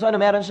yun. So,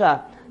 meron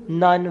siya?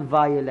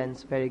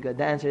 Non-violence. Very good.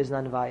 The answer is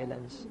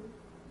non-violence.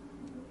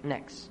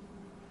 Next.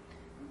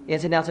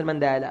 Yan si Nelson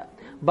Mandela.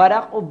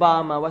 Barack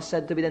Obama was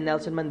said to be the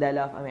Nelson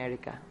Mandela of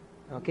America.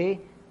 Okay?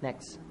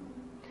 Next.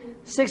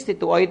 62.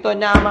 Ito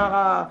na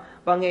mga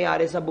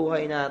pangyayari sa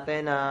buhay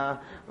natin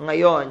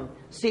ngayon.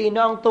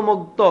 Sino ang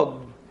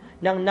tumugtog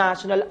ng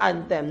national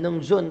anthem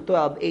noong June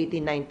 12,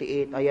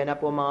 1898. Ayan na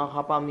po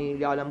mga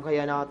kapamilya. Alam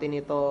kaya natin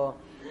ito.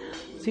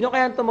 Sino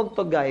kaya ang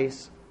tumugtog,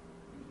 guys?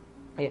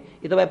 Ayan.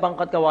 Ito ba yung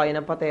pangkat kawayan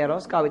ng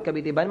Pateros, Kawit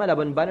Cavite Band,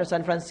 Malabon Band, o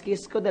San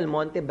Francisco del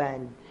Monte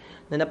Band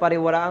na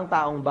napariwara ang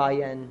taong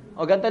bayan?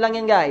 O ganito lang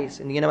yan,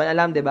 guys. Hindi nyo naman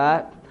alam, di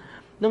ba?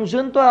 Noong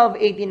June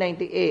 12,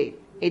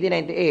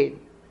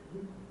 1898,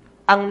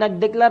 ang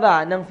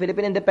nagdeklara ng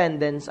Philippine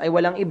Independence ay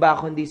walang iba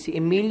kundi si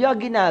Emilio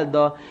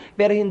Aguinaldo,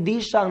 pero hindi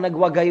siya ang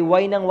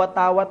nagwagayway ng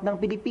watawat ng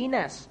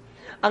Pilipinas.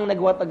 Ang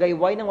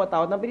nagwagayway ng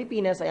watawat ng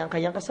Pilipinas ay ang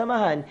kanyang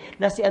kasamahan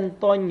na si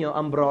Antonio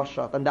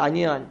Ambrosio. Tandaan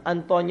niyo yan,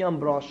 Antonio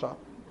Ambrosio.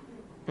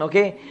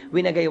 Okay?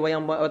 Winagayway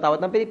ang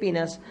watawat ng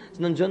Pilipinas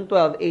noong June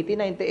 12,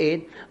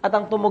 1898, at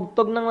ang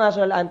tumugtog ng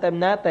national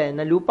anthem natin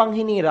na Lupang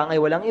Hinirang ay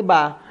walang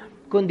iba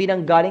kundi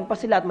nang galing pa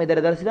sila at may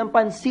daradala silang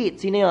pansit.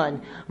 Sino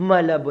yun?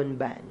 Malabon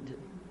Band.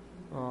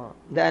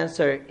 The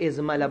answer is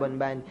Malabon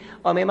Band.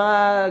 May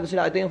mga gusto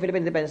lang. Ito yung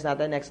Philippine Independence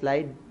natin. Next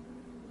slide.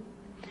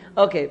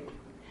 Okay.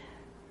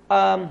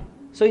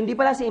 So, hindi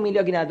pala si Emilio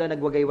Aguinaldo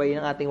nagwagayway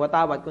ng ating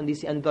watawat, kundi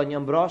si Antonio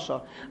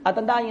Ambrosio. At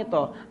tandaan niyo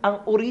to,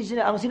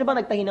 sino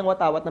bang nagtahi ng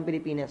watawat ng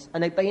Pilipinas?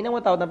 Ang nagtahi ng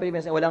watawat ng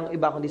Pilipinas ay walang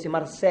iba kundi si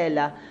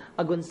Marcela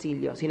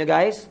Agoncillo. Sino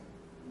guys?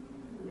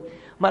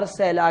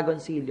 Marcela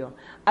Agoncillo.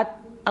 At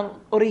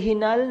ang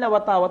original na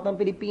watawat ng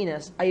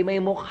Pilipinas ay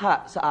may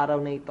mukha sa araw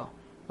na ito.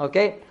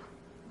 Okay?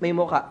 May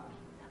mukha.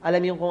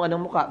 Alam niyo kung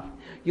anong mukha?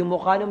 Yung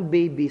mukha ng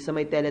baby sa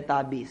may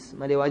Teletubbies.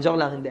 Maliwa,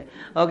 joke lang, hindi.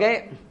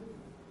 Okay?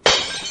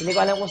 Hindi ko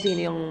alam kung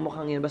sino yung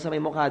mukhang yun. Basta may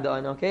mukha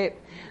doon,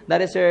 okay?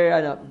 That is your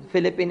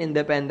Philippine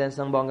independence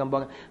ng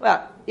bonggang-bongga. Well,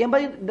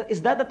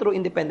 is that the true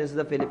independence of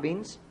the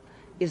Philippines?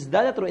 Is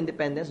that the true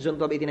independence? June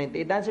 12,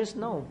 1898? The answer is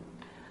no.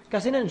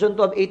 Kasi noong June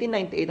 12,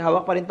 1898,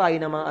 hawak pa rin tayo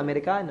ng mga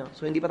Amerikano.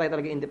 So, hindi pa tayo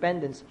talaga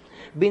independence.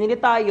 Binili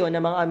tayo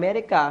ng mga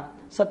Amerika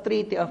sa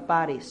Treaty of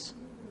Paris.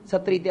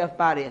 Sa Treaty of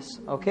Paris.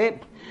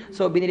 Okay?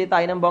 So, binili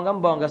tayo ng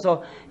bonggang-bongga.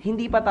 So,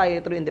 hindi pa tayo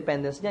true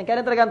independence niyan.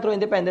 Kailan talaga ang true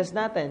independence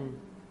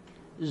natin?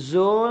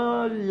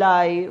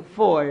 July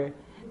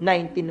 4,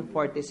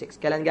 1946.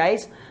 Kailan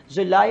guys?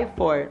 July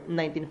 4,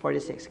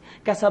 1946.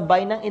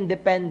 Kasabay ng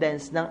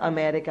independence ng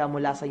Amerika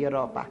mula sa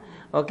Europa.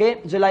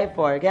 Okay? July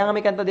 4. Kaya nga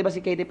may kanta, di ba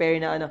si Katy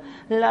Perry na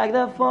like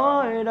the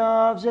 4th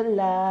of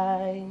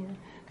July,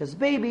 'cause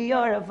baby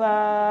you're a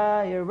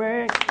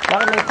firework.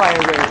 Bakit may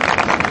fireworks?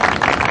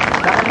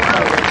 Bakit may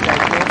fireworks?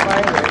 Guys, may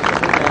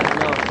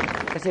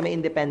fireworks kasi may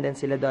independence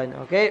sila doon.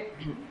 Okay?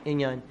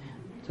 Yun yun.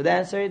 So,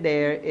 the answer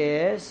there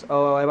is,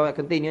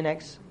 continue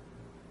next.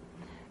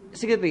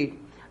 63.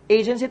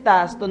 Agency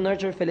tasked to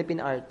nurture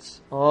Philippine arts.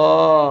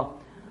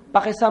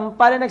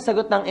 Pakisampa na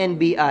nagsagot ng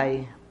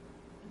NBI.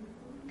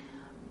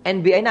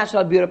 NBI,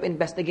 National Bureau of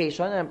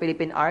Investigation ng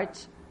Philippine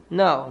Arts?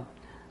 No.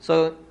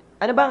 So,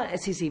 ano bang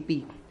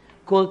CCP?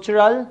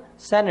 Cultural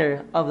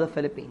Center of the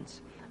Philippines.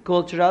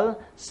 Cultural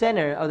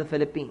Center of the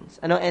Philippines.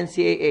 Ano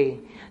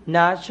NCAA?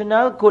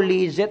 National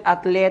Collegiate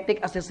Athletic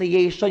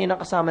Association. Yun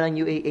ang kasama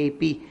ng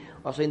UAAP.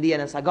 So, hindi yan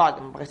ang sagot.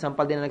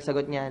 Pakisampal din ang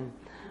nagsagot niyan.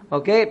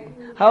 Okay?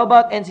 How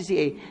about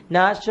NCCA?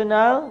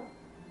 National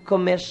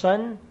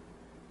Commission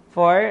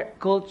for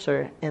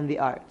Culture and the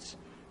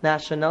Arts.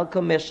 National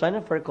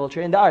Commission for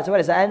Culture and the Arts. What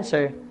is the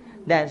answer?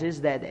 The answer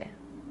is Dede.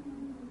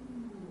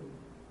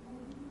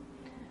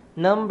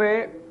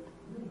 Number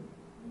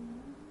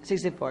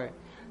 64.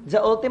 The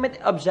ultimate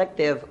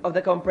objective of the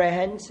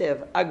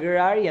comprehensive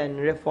agrarian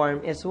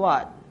reform is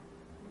what?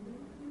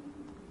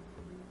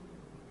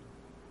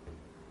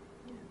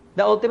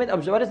 The ultimate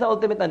objective. What is the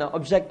ultimate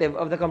objective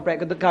of the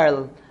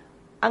Carl?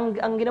 Ang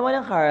ginawa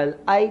ng Carl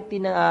ay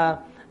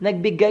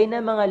nagbigay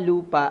ng mga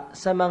lupa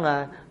sa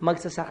mga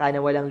magsasaka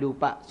na walang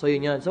lupa. So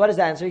yun yun. So what is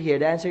the answer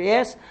here? The answer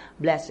is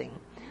blessing.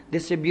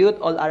 Distribute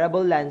all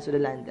arable lands to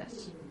the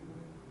landless.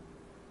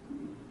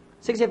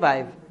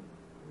 65.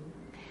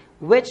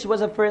 Which was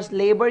the first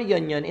labor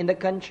union in the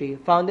country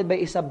founded by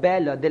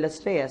Isabela de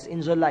las Reyes in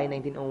July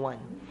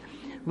 1901?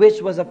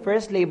 Which was the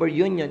first labor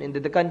union in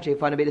the country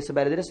founded by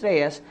Isabela de las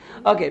Reyes?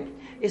 Okay,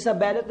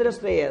 Isabela de las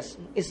Reyes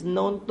is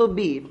known to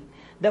be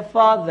the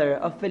father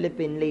of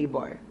Philippine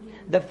labor.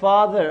 The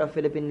father of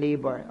Philippine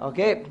labor.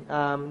 Okay,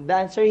 the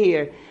answer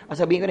here,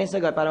 sabihin ko na yung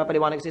sagot para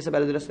mapaliwanag si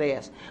Isabela de las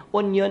Reyes.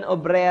 Union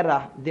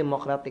Obrera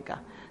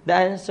Democratica. The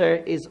answer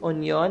is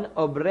Union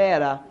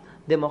Obrera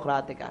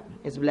Democratica.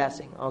 It's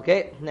blessing.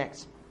 Okay,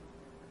 next.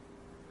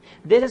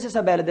 This is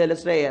Isabela de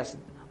las Reyes,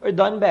 or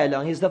Don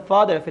Belong. He's the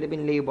father of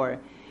Philippine labor.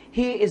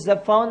 He is the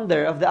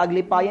founder of the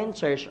Aglipayan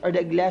Church or the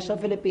Iglesia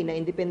Filipina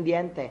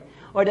Independiente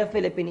or the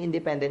Philippine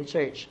Independent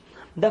Church.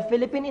 The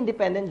Philippine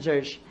Independent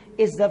Church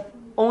is the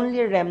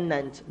only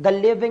remnant,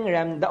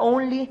 the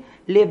only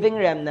living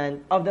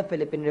remnant of the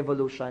Philippine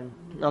Revolution.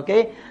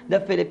 Okay?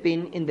 The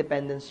Philippine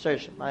Independent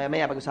Church.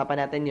 Maya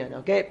pag-usapan natin yun.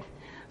 Okay?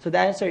 So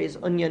the answer is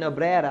Union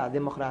Obrera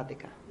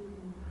Democratica.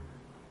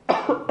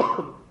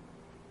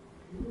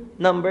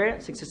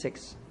 Number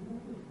 66.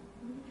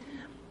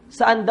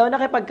 Saan daw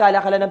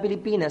nakipagkalakalan ng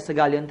Pilipinas sa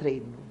galleon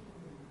trade?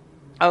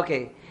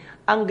 Okay.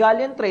 Ang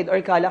galleon trade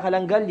or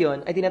kalakalang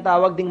galleon ay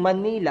tinatawag ding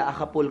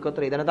Manila-Acapulco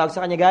trade. Ano tawag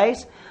sa kanya,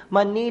 guys?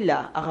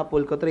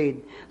 Manila-Acapulco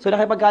trade. So,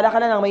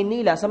 nakipagkalakalan ng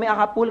Maynila sa may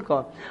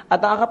Acapulco. At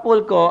ang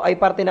Acapulco ay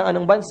parte ng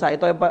anong bansa?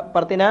 Ito ay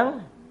parte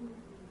ng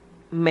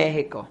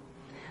Mexico.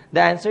 The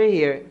answer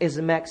here is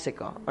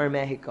Mexico or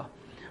Mexico.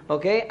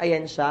 Okay?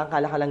 Ayan siya, ang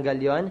kalakalang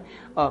galleon.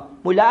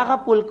 Mula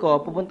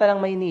Acapulco, pupunta ng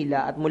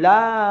Maynila at mula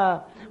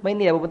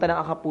Maynila, pupunta ng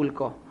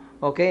Acapulco.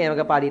 Okay?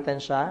 Magkapalitan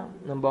siya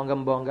ng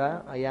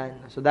bonggang-bongga.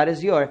 Ayan. So, that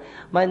is your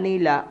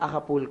Manila,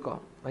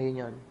 Acapulco.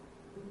 Ayun yun.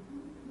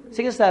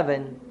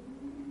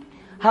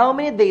 67. How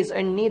many days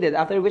are needed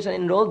after which an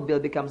enrolled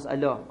bill becomes a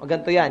law? O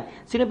ganito yan.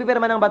 Sino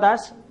pipirma ng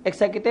batas?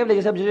 Executive,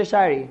 Legislative,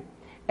 Judiciary.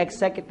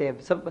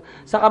 Executive.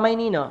 Sa kamay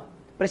nino?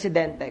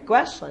 Presidente.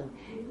 Question.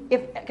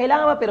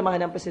 Kailangan ba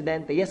pirmahan ng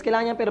presidente? Yes,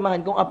 kailangan niyang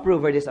pirmahan kung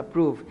approve or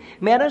disapprove.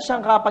 Meron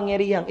siyang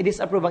kapangyarihang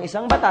i-disapprove ang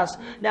isang batas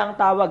na ang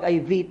tawag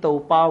ay veto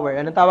power.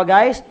 Anong tawag,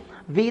 guys?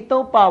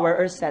 veto power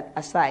or set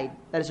aside.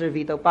 That is your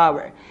veto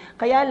power.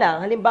 Kaya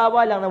lang,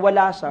 halimbawa lang na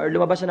wala siya or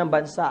lumabas siya ng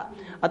bansa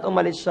at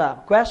umalis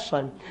siya.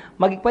 Question,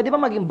 pwede ba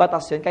maging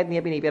batas yun kahit hindi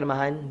niya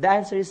pinipirmahan? The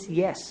answer is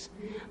yes.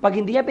 Pag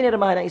hindi niya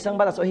pinirmahan ng isang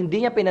batas o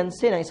hindi niya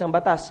pinansin ng isang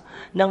batas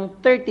ng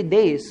 30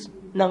 days,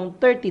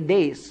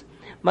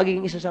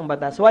 magiging isa siyang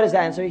batas. What is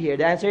the answer here?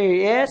 The answer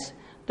here is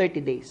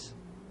 30 days.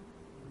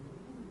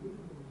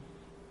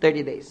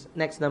 30 days.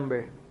 Next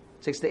number,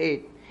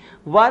 68.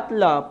 What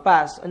law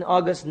passed on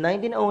August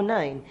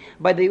 1909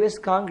 by the U.S.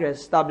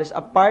 Congress established a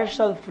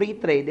partial free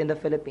trade in the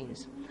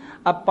Philippines?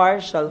 A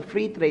partial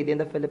free trade in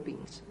the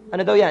Philippines.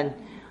 Ano daw yan?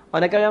 O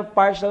nagkaroon ng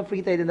partial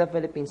free trade in the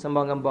Philippines ng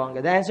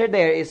bonggang-bongga. The answer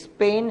there is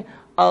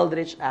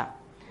Payne-Aldrich Act.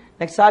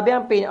 Nagsabi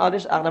ang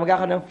Payne-Aldrich Act na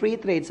magkakaroon ng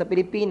free trade sa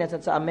Pilipinas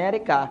at sa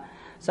Amerika,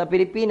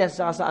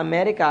 at sa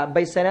Amerika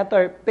by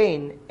Senator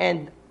Payne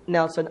and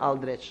Nelson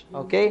Aldrich.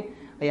 Okay?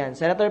 Ayan,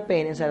 Senator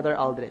Payne and Senator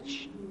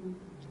Aldrich.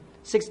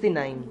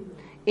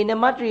 69. In a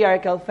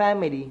matriarchal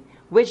family,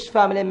 which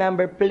family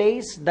member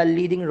plays the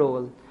leading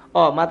role?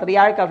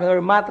 Matriarchal or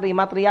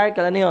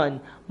matriarchal, ano yun?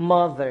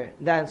 Mother.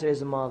 The answer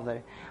is mother.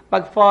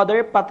 Pag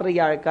father,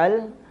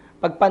 patriarchal.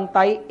 Pag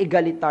pantay,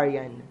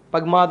 egalitarian.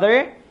 Pag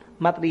mother,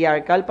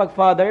 matriarchal. Pag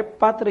father,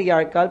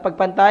 patriarchal. Pag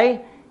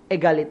pantay,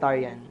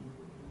 egalitarian.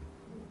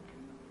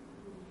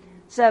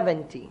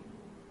 70.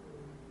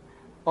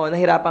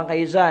 Nahirapan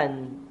kayo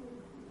dyan.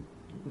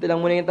 Ito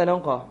lang muna yung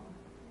tanong ko.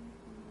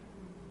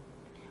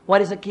 What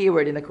is the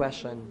keyword in the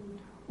question?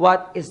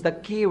 What is the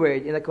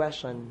keyword in the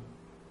question?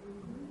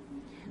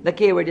 The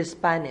keyword is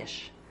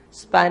Spanish.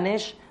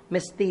 Spanish,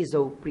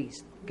 mestizo,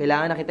 priest.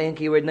 Kailangan nakita yung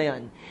keyword na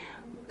yan.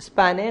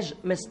 Spanish,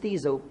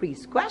 mestizo,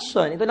 priest.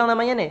 Question. Ito lang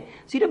naman yan eh.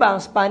 Sino ba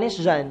ang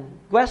Spanish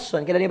dyan?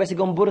 Question. Kailan ba si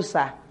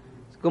Gombursa?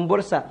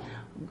 Gombursa.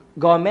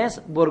 Gomez,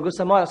 Burgos,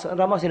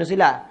 Ramos. Sino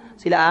sila?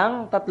 Sila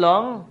ang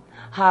tatlong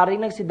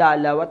haring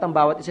nagsidalaw at ang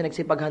bawat isa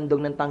nagsipaghandog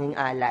ng tanging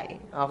alay.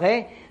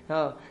 Okay?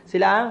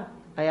 Sila ang,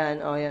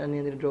 ayan, ano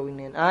yung drawing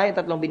na yan?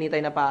 Tatlong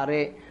binitay na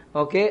pare.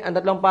 Okay? Ang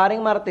tatlong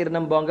paring martir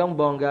ng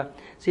bonggang-bongga,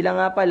 sila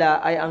nga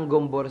pala ay ang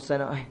Gombursa.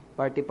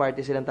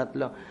 Party-party silang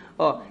tatlo.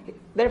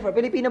 Therefore,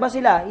 Pilipino ba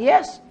sila?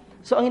 Yes.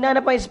 So, ang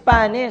hinanap ay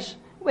Spanish.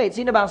 Wait,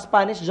 sino ba ang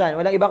Spanish dyan?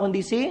 Walang iba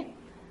kundi si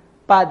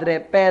Padre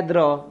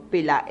Pedro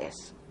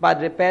Pilaes.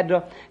 Padre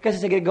Pedro,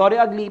 kasi si Gregorio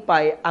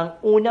Aglipay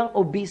ang unang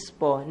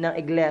obispo ng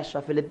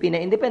Iglesia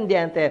Filipina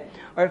Independiente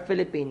or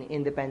Philippine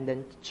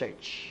Independent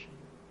Church.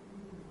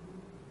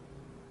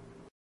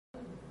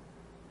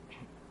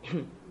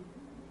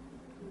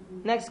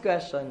 Next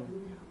question.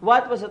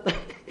 What was it?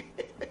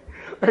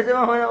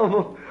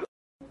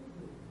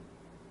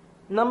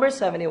 Number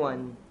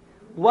 71.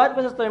 What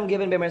was the term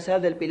given by Marcelo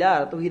del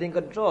Pilar to hidden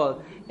control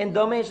and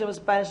domination of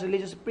Spanish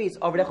religious priests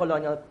over the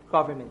colonial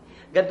government?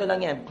 Ganito lang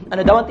yan.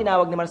 Ano daw ang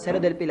tinawag ni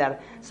Marcelo del Pilar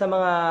sa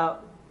mga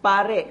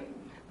pare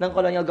ng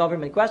colonial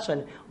government?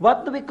 Question,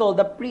 what do we call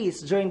the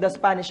priests during the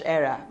Spanish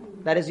era?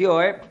 That is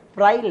your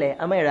fraile.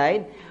 Am I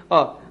right?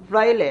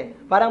 Fraile.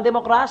 Parang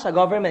demokrasya,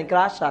 government,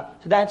 krasya.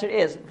 So the answer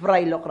is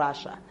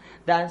frailocracia.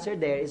 The answer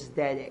there is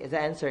dede.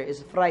 The answer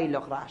is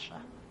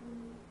frailocracia.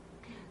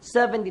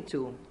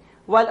 72.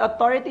 While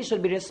authority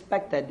should be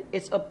respected,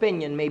 its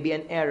opinion may be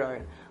an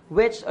error.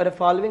 Which of the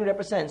following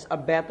represents a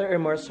better or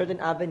more certain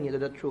avenue to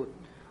the truth?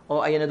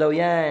 Ayun na daw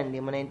yan. Hindi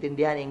mo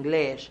naintindihan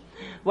English.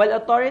 While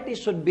authority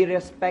should be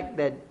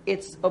respected,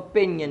 its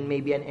opinion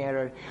may be an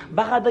error.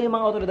 Baka daw yung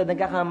mga otoridad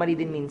nagkakamali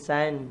din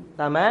minsan.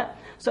 Tama?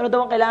 So ano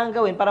daw ang kailangan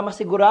gawin para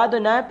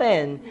masigurado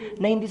natin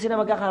na hindi sila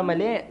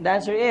magkakamali? The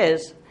answer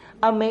is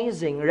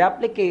amazing,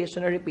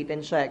 replication, or repeat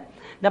and check.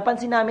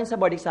 Napansin namin sa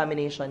board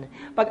examination,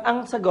 pag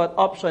ang sagot,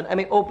 option, ay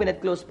may open at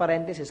close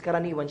parenthesis,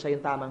 karaniwan siya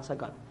yung tamang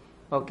sagot.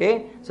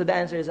 Okay? So the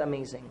answer is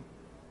amazing.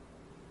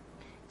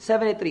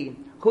 73.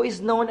 Who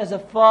is known as the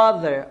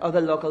father of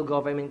the local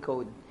government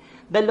code?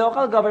 The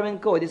local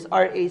government code is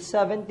RA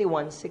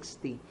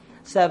 7160.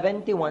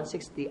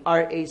 7160.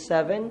 RA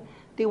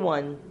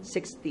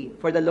 7160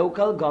 for the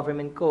local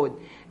government code.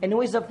 And who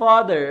is the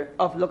father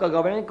of local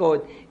government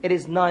code? It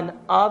is none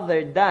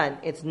other than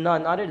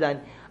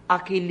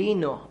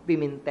Aquilino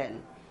Pimentel.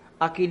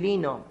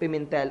 Aquilino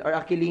Pimentel or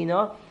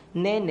Aquilino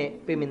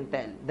Nene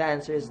Pimentel. The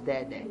answer is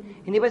Dede.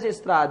 Hindi ba si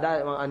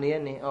Estrada, mga ano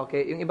yan eh.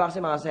 Okay, yung iba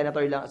kasi mga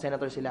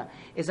senator sila.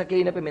 Is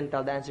Aquilino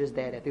Pimentel. The answer is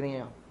Dede. Tingnan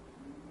niyo.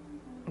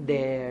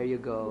 There you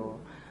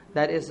go.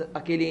 That is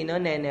Aquilino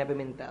Nene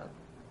Pimentel.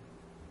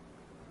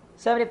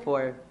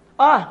 74.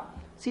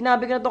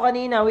 Sinabi ko na to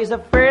kanina. Who is the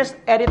first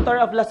editor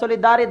of La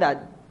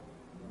Solidaridad?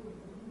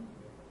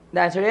 The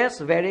answer is,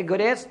 very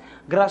good, is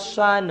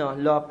Graciano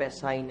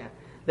Lopez Haina.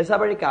 The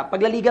summary recap.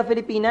 Pag La Liga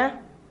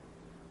Filipina,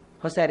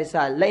 Jose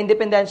Rizal. La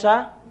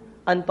Independencia,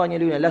 Antonio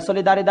Luna. La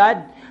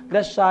Solidaridad,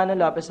 Graciano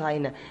Lopez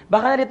Haina.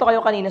 Baka narito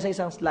kayo kanina sa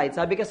isang slide.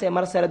 Sabi kasi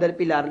Marcelo del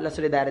Pilar, La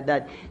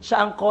Solidaridad.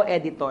 Siya ang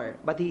co-editor,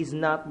 but he is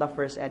not the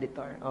first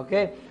editor.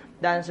 Okay?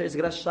 The answer is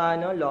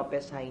Graciano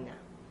Lopez Haina.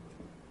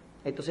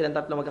 Ito silang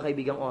tatlo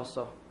magkakaibigang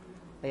oso.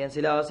 Ayan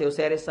sila, si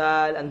Jose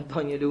Rizal,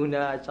 Antonio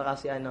Luna, at saka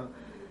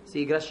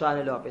si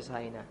Graciano Lopez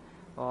Haina.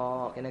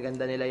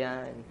 Kinaganda nila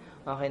yan.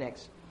 Okay,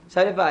 next.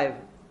 75.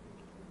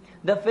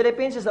 The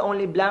Philippines is the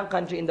only blank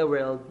country in the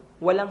world.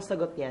 Walang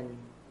sagot yan.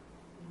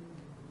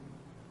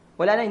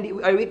 Wala na, hindi.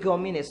 Are we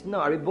communist?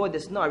 No. Are we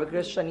Buddhist? No. Are we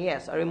Christian?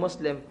 Yes. Are we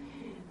Muslim?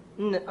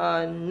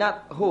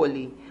 Not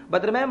wholly.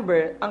 But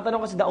remember, ang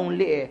tanong kasi the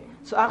only eh.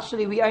 So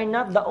actually, we are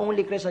not the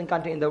only Christian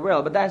country in the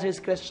world. But the answer is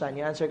Christian.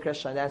 You answer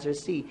Christian. The answer is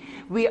C.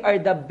 We are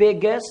the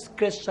biggest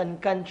Christian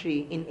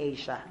country in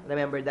Asia.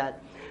 Remember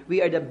that.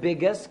 We are the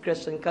biggest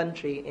Christian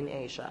country in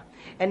Asia.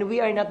 And we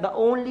are not the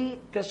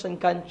only Christian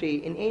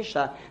country in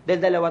Asia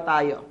dahil dalawa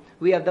tayo.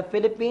 We have the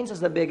Philippines as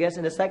the biggest,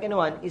 and the second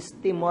one is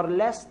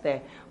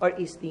Timor-Leste or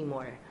East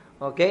Timor.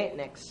 Okay,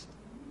 next.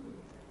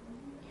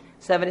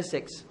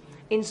 76.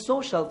 In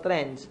social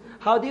trends,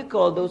 how do you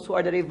call those who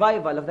are the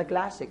revival of the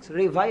classics?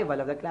 Revival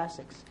of the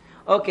classics.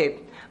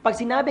 Okay, pag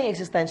sinabing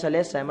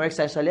existentialism or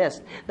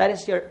existentialist, that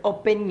is your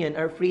opinion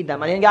or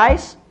freedom. Ano yan,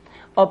 guys?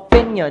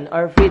 Opinion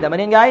or freedom.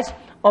 Ano yan, guys?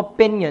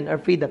 Opinion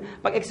or freedom.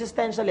 Pag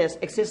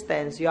existentialist,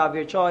 existence, you have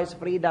your choice,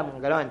 freedom,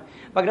 gano'n.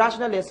 Pag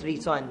rationalist,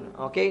 reason.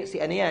 Okay?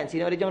 Ano yan?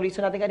 Sino ulit yung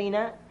reason natin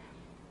kanina?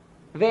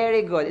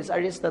 Very good. It's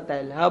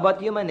Aristotle. How about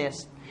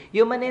humanist?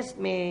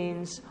 Humanist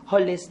means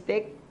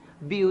holistic,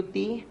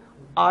 beauty,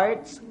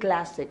 arts,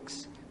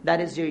 classics. That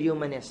is your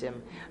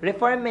humanism.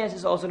 Reformist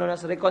is also known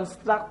as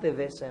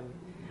reconstructivism.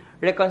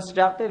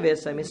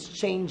 Reconstructivism is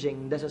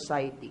changing the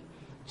society.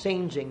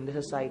 Changing the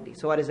society.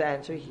 So what is the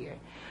answer here?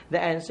 The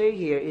answer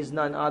here is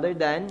none other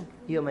than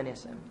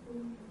humanism.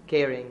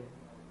 Caring.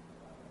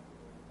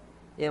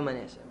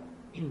 Humanism.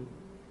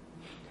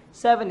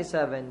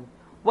 77.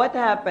 What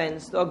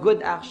happens to a good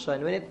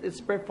action when it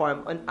is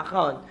performed on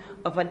account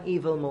of an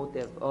evil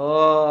motive?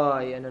 Oh,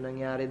 ano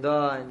nangyari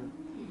doon?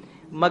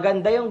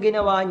 Maganda yung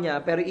ginawa niya,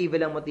 pero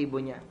evil ang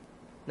motibo niya.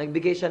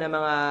 Nagbigay siya ng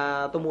mga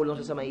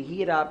tumulong siya sa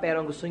mahihirap,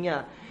 pero ang gusto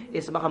niya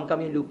is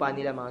makamkam yung lupa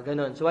nila, mga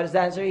ganon. So what is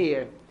the answer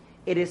here?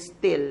 It is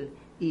still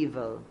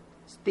evil.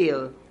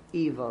 Still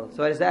evil.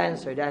 So what is the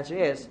answer? The answer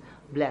is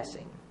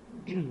blessing.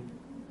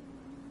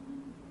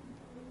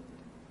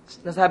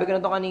 Nasabi ko na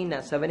ito kanina,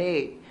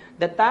 78.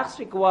 The tax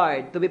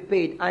required to be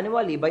paid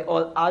annually by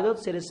all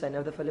adult citizens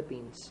of the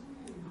Philippines.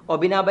 O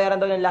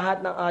binabayaran daw ng lahat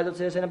ng adult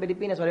citizens ng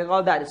Pilipinas. What do you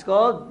call that? It's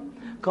called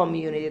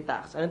community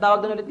tax. Anong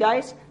tawag doon ulit,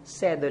 guys?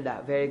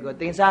 Cedula. Very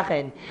good. Tingin sa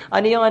akin.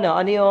 Ano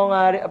yung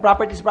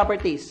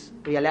properties?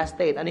 Real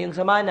estate. Ano yung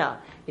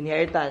samana?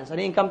 Inheritance.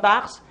 Ano yung income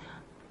tax?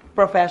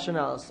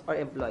 Professionals or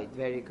employed.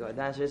 Very good.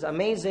 The answer is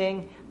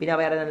amazing.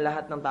 Binabayaran ng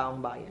lahat ng taong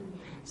bayan.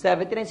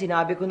 79,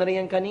 sinabi ko na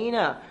rin yan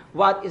kanina.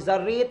 What is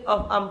the writ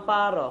of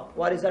amparo?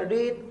 What is the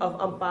writ of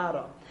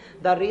amparo?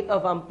 The writ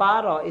of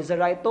amparo is the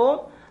right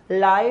to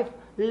life,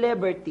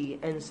 liberty,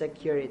 and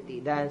security.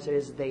 The answer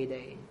is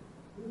day.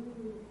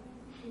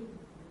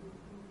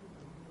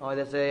 Oh,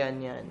 that's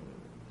yan.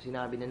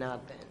 Sinabi na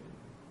natin.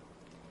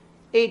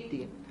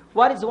 80.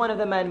 What is one of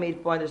the man-made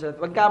wonders?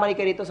 Wag kamali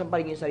ka rito,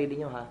 sampalin yung sarili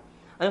nyo, ha?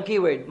 Anong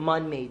keyword?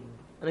 Man-made.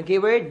 Anong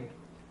keyword?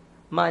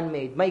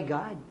 Man-made. My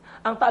God.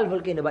 Ang Taal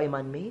Volcano ba ay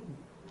man-made?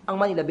 Ang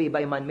Manila Bay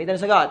ba ay man-made? Ano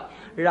sagot?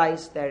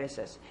 Rice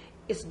terraces.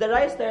 Is the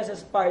rice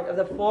terraces part of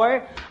the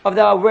 4 of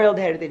the World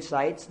Heritage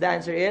Sites? The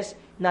answer is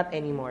not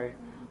anymore.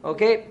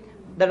 Okay?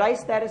 The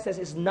rice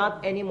terraces is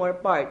not anymore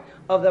part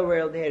of the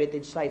World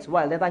Heritage Sites.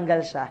 Well,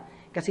 natanggal siya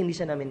kasi hindi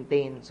siya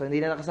na-maintain. So,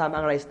 hindi na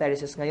nakasama ang rice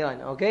terraces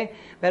ngayon. Okay?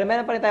 Pero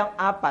meron pa rin tayong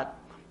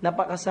 4 na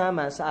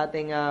pakasama sa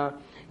ating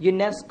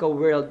UNESCO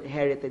World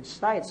Heritage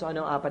Sites. So,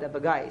 anong 4 na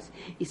ito, guys?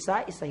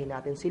 Isa-isahin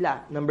natin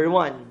sila. Number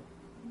 1.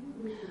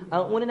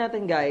 Ang una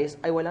natin, guys,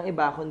 ay walang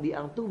iba kundi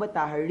ang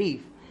Tubataha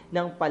Reef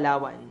ng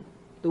Palawan.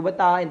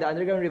 Tubataha in the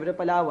underground river of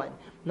Palawan.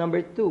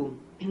 Number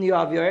 2, you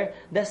have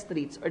the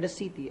streets or the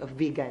city of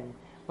Vigan.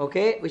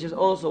 Okay? Which is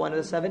also one of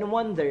the 7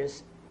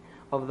 wonders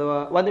of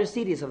the wonder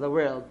cities of the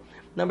world.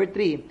 Number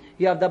 3,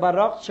 you have the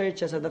Baroque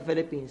churches of the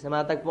Philippines.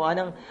 Na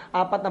matagpuan ng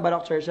 4 na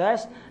Baroque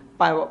churches,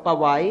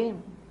 Paway,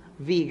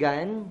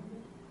 Vigan,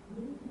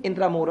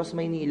 Intramuros,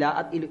 Maynila,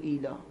 at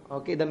Iloilo.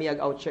 Okay, the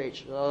Miagao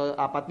Church. So,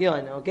 4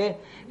 yun. Okay?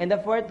 And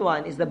the 4th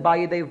one is the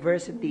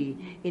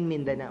biodiversity in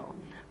Mindanao.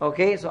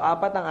 Okay? So,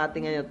 4 ang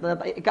ating ngayon.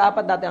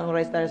 Ika-4 natin ang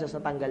rice terraces,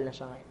 natanggal na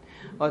siya ngayon.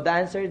 The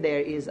answer there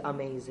is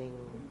amazing.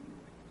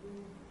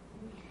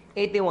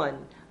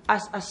 81.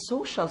 As a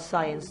social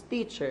science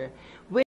teacher,